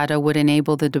 these data would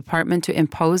enable the department to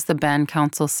impose the Band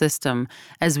Council system,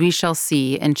 as we shall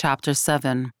see in Chapter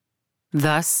 7.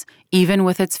 Thus, even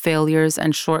with its failures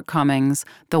and shortcomings,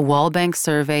 the Wallbank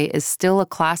Survey is still a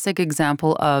classic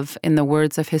example of, in the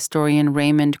words of historian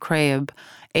Raymond Craib,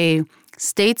 a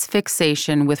state's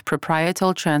fixation with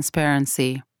proprietal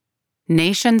transparency.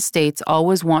 Nation-states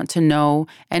always want to know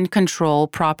and control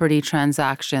property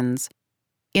transactions.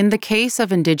 In the case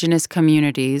of Indigenous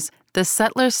communities, the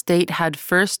settler state had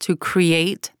first to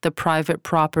create the private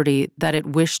property that it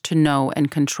wished to know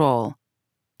and control.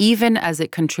 Even as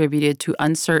it contributed to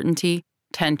uncertainty,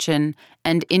 tension,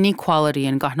 and inequality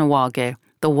in Kahnawake,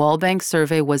 the Wallbank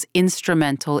Survey was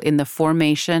instrumental in the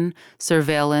formation,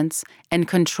 surveillance, and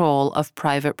control of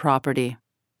private property.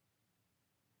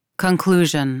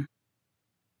 Conclusion.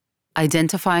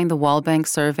 Identifying the Wallbank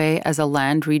Survey as a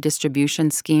land redistribution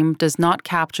scheme does not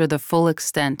capture the full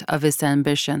extent of its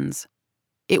ambitions.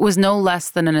 It was no less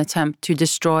than an attempt to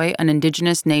destroy an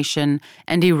Indigenous nation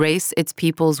and erase its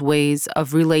people's ways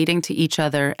of relating to each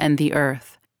other and the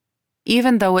earth.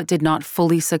 Even though it did not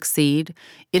fully succeed,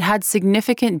 it had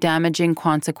significant damaging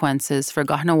consequences for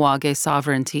Kahnawake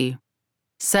sovereignty.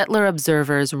 Settler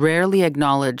observers rarely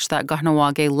acknowledge that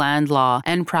Kahnawake land law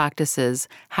and practices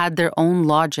had their own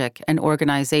logic and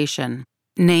organization,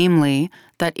 namely,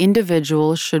 that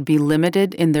individuals should be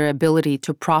limited in their ability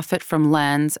to profit from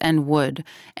lands and wood,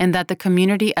 and that the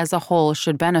community as a whole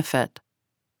should benefit.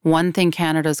 One thing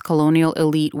Canada's colonial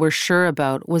elite were sure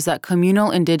about was that communal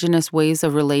Indigenous ways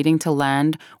of relating to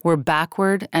land were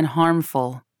backward and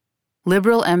harmful.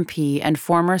 Liberal MP and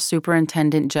former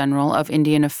Superintendent General of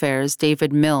Indian Affairs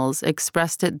David Mills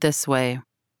expressed it this way: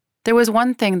 "There was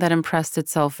one thing that impressed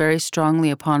itself very strongly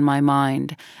upon my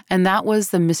mind, and that was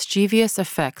the mischievous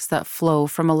effects that flow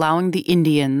from allowing the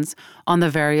Indians on the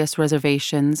various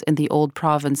reservations in the old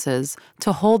provinces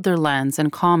to hold their lands in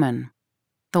common.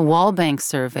 The Wallbank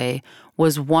Survey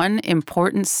was one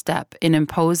important step in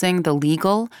imposing the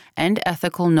legal and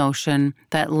ethical notion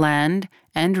that land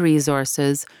and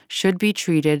resources should be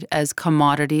treated as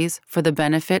commodities for the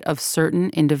benefit of certain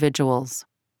individuals.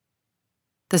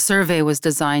 The survey was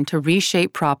designed to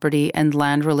reshape property and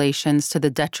land relations to the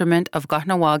detriment of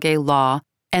Kahnawake law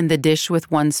and the dish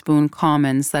with one spoon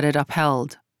commons that it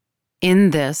upheld.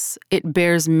 In this, it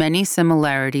bears many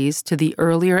similarities to the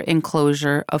earlier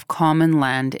enclosure of common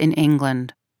land in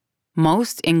England.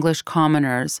 Most English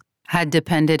commoners had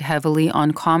depended heavily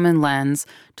on common lands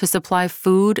to supply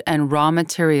food and raw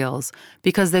materials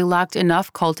because they lacked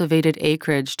enough cultivated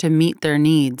acreage to meet their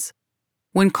needs.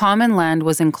 When common land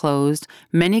was enclosed,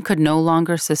 many could no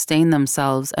longer sustain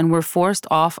themselves and were forced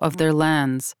off of their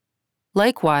lands.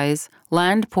 Likewise,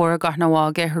 land-poor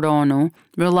Kahnawake Huronu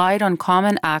relied on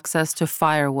common access to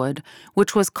firewood,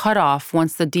 which was cut off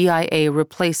once the DIA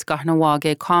replaced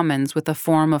Kahnawake commons with a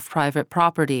form of private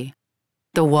property.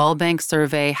 The Wallbank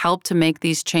Survey helped to make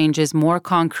these changes more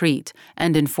concrete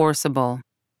and enforceable.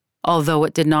 Although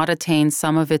it did not attain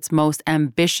some of its most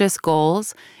ambitious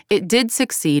goals, it did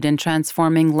succeed in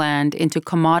transforming land into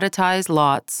commoditized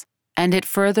lots, and it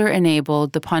further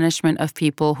enabled the punishment of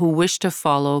people who wished to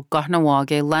follow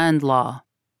Kahnawake land law.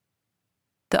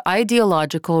 The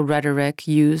ideological rhetoric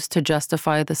used to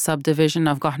justify the subdivision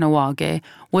of Kahnawake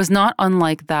was not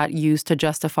unlike that used to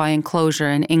justify enclosure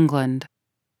in England.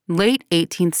 Late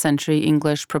 18th century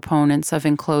English proponents of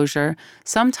enclosure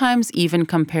sometimes even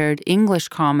compared English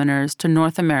commoners to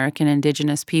North American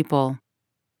indigenous people.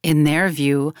 In their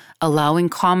view, allowing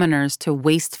commoners to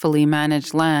wastefully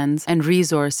manage lands and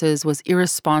resources was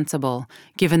irresponsible,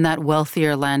 given that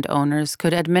wealthier landowners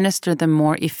could administer them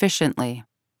more efficiently.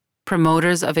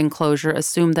 Promoters of enclosure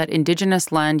assumed that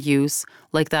indigenous land use,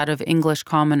 like that of English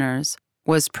commoners,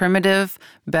 was primitive,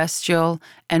 bestial,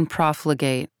 and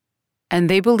profligate, and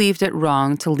they believed it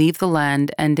wrong to leave the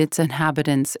land and its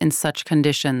inhabitants in such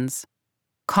conditions.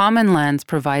 Common lands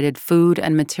provided food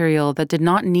and material that did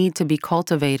not need to be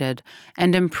cultivated,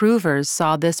 and improvers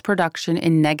saw this production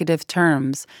in negative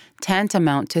terms,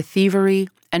 tantamount to thievery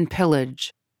and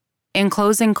pillage.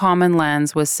 Enclosing common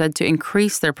lands was said to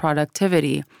increase their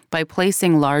productivity by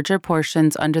placing larger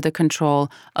portions under the control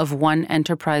of one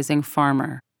enterprising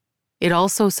farmer. It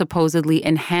also supposedly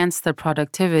enhanced the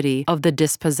productivity of the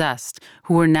dispossessed,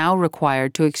 who were now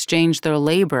required to exchange their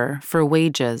labor for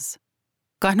wages.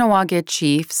 Kahnawake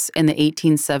chiefs in the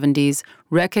 1870s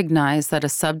recognized that a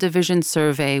subdivision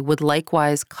survey would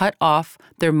likewise cut off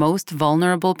their most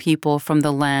vulnerable people from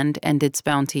the land and its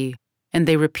bounty, and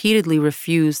they repeatedly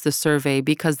refused the survey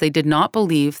because they did not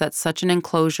believe that such an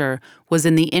enclosure was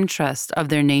in the interest of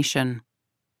their nation.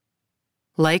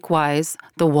 Likewise,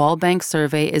 the Wallbank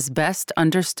Survey is best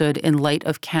understood in light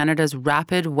of Canada's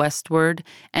rapid westward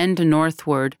and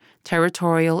northward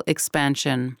territorial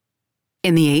expansion.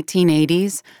 In the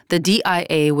 1880s, the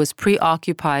DIA was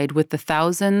preoccupied with the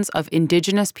thousands of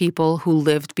Indigenous people who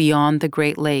lived beyond the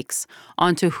Great Lakes,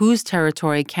 onto whose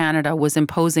territory Canada was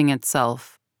imposing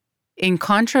itself. In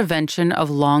contravention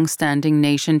of long-standing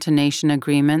nation-to-nation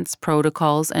agreements,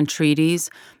 protocols, and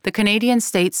treaties, the Canadian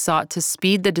states sought to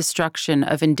speed the destruction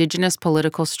of Indigenous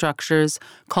political structures,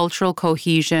 cultural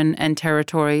cohesion, and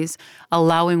territories,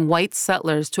 allowing white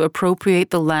settlers to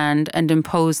appropriate the land and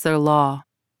impose their law.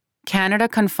 Canada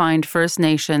confined First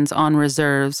Nations on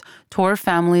reserves, tore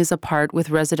families apart with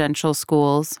residential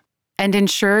schools, and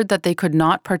ensured that they could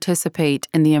not participate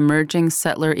in the emerging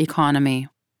settler economy.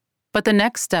 But the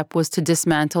next step was to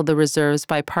dismantle the reserves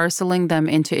by parceling them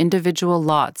into individual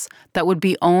lots that would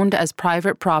be owned as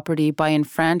private property by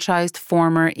enfranchised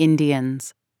former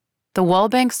Indians. The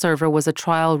Wallbank Survey was a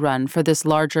trial run for this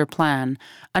larger plan,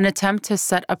 an attempt to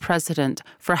set a precedent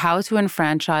for how to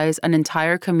enfranchise an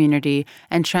entire community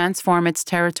and transform its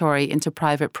territory into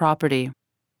private property.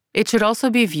 It should also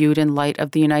be viewed in light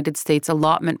of the United States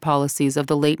allotment policies of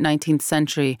the late 19th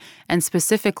century, and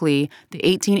specifically the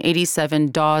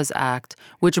 1887 Dawes Act,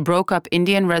 which broke up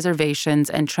Indian reservations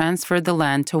and transferred the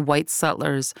land to white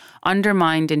settlers,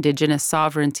 undermined Indigenous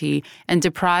sovereignty, and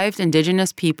deprived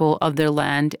Indigenous people of their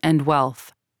land and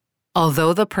wealth.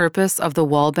 Although the purpose of the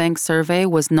Wallbank Survey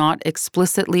was not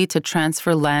explicitly to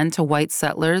transfer land to white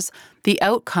settlers, the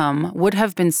outcome would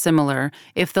have been similar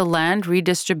if the land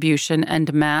redistribution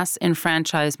and mass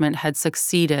enfranchisement had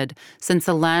succeeded, since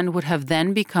the land would have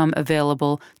then become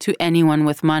available to anyone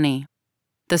with money.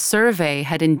 The survey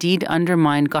had indeed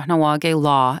undermined Kahnawake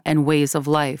law and ways of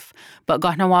life, but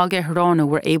Kahnawake Huronu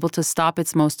were able to stop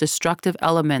its most destructive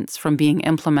elements from being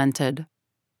implemented.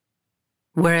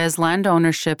 Whereas land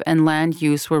ownership and land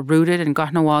use were rooted in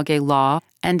Kahnawake law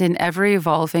and in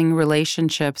ever-evolving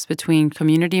relationships between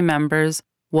community members,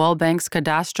 Wallbank's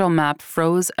cadastral map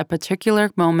froze a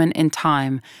particular moment in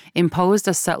time, imposed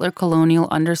a settler colonial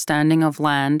understanding of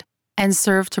land, and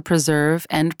served to preserve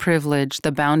and privilege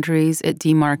the boundaries it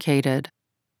demarcated.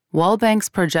 Wallbank's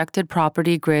projected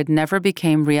property grid never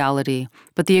became reality,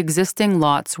 but the existing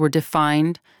lots were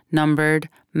defined, numbered,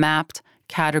 mapped,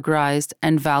 categorized,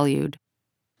 and valued.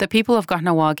 The people of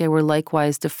Kahnawake were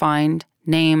likewise defined,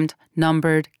 named,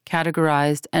 numbered,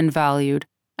 categorized, and valued,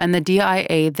 and the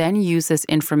DIA then used this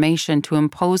information to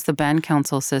impose the Band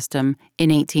Council system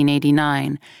in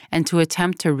 1889 and to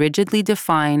attempt to rigidly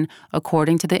define,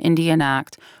 according to the Indian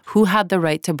Act, who had the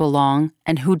right to belong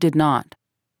and who did not.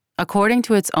 According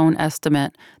to its own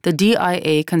estimate, the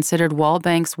DIA considered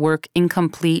Wallbank's work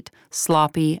incomplete,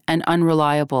 sloppy, and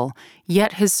unreliable,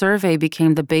 yet his survey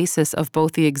became the basis of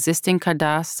both the existing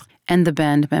cadastre and the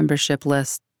band membership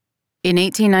list. In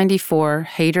 1894,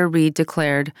 Hayter Reed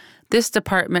declared, "This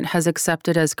department has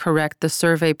accepted as correct the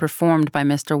survey performed by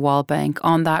Mr. Wallbank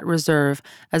on that reserve,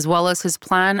 as well as his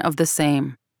plan of the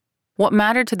same." What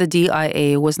mattered to the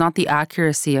DIA was not the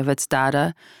accuracy of its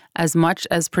data, as much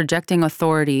as projecting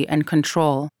authority and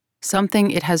control,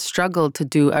 something it has struggled to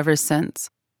do ever since.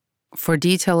 For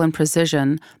detail and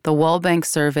precision, the Wallbank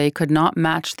survey could not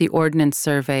match the Ordnance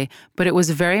Survey, but it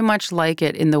was very much like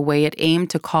it in the way it aimed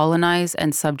to colonize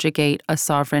and subjugate a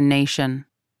sovereign nation.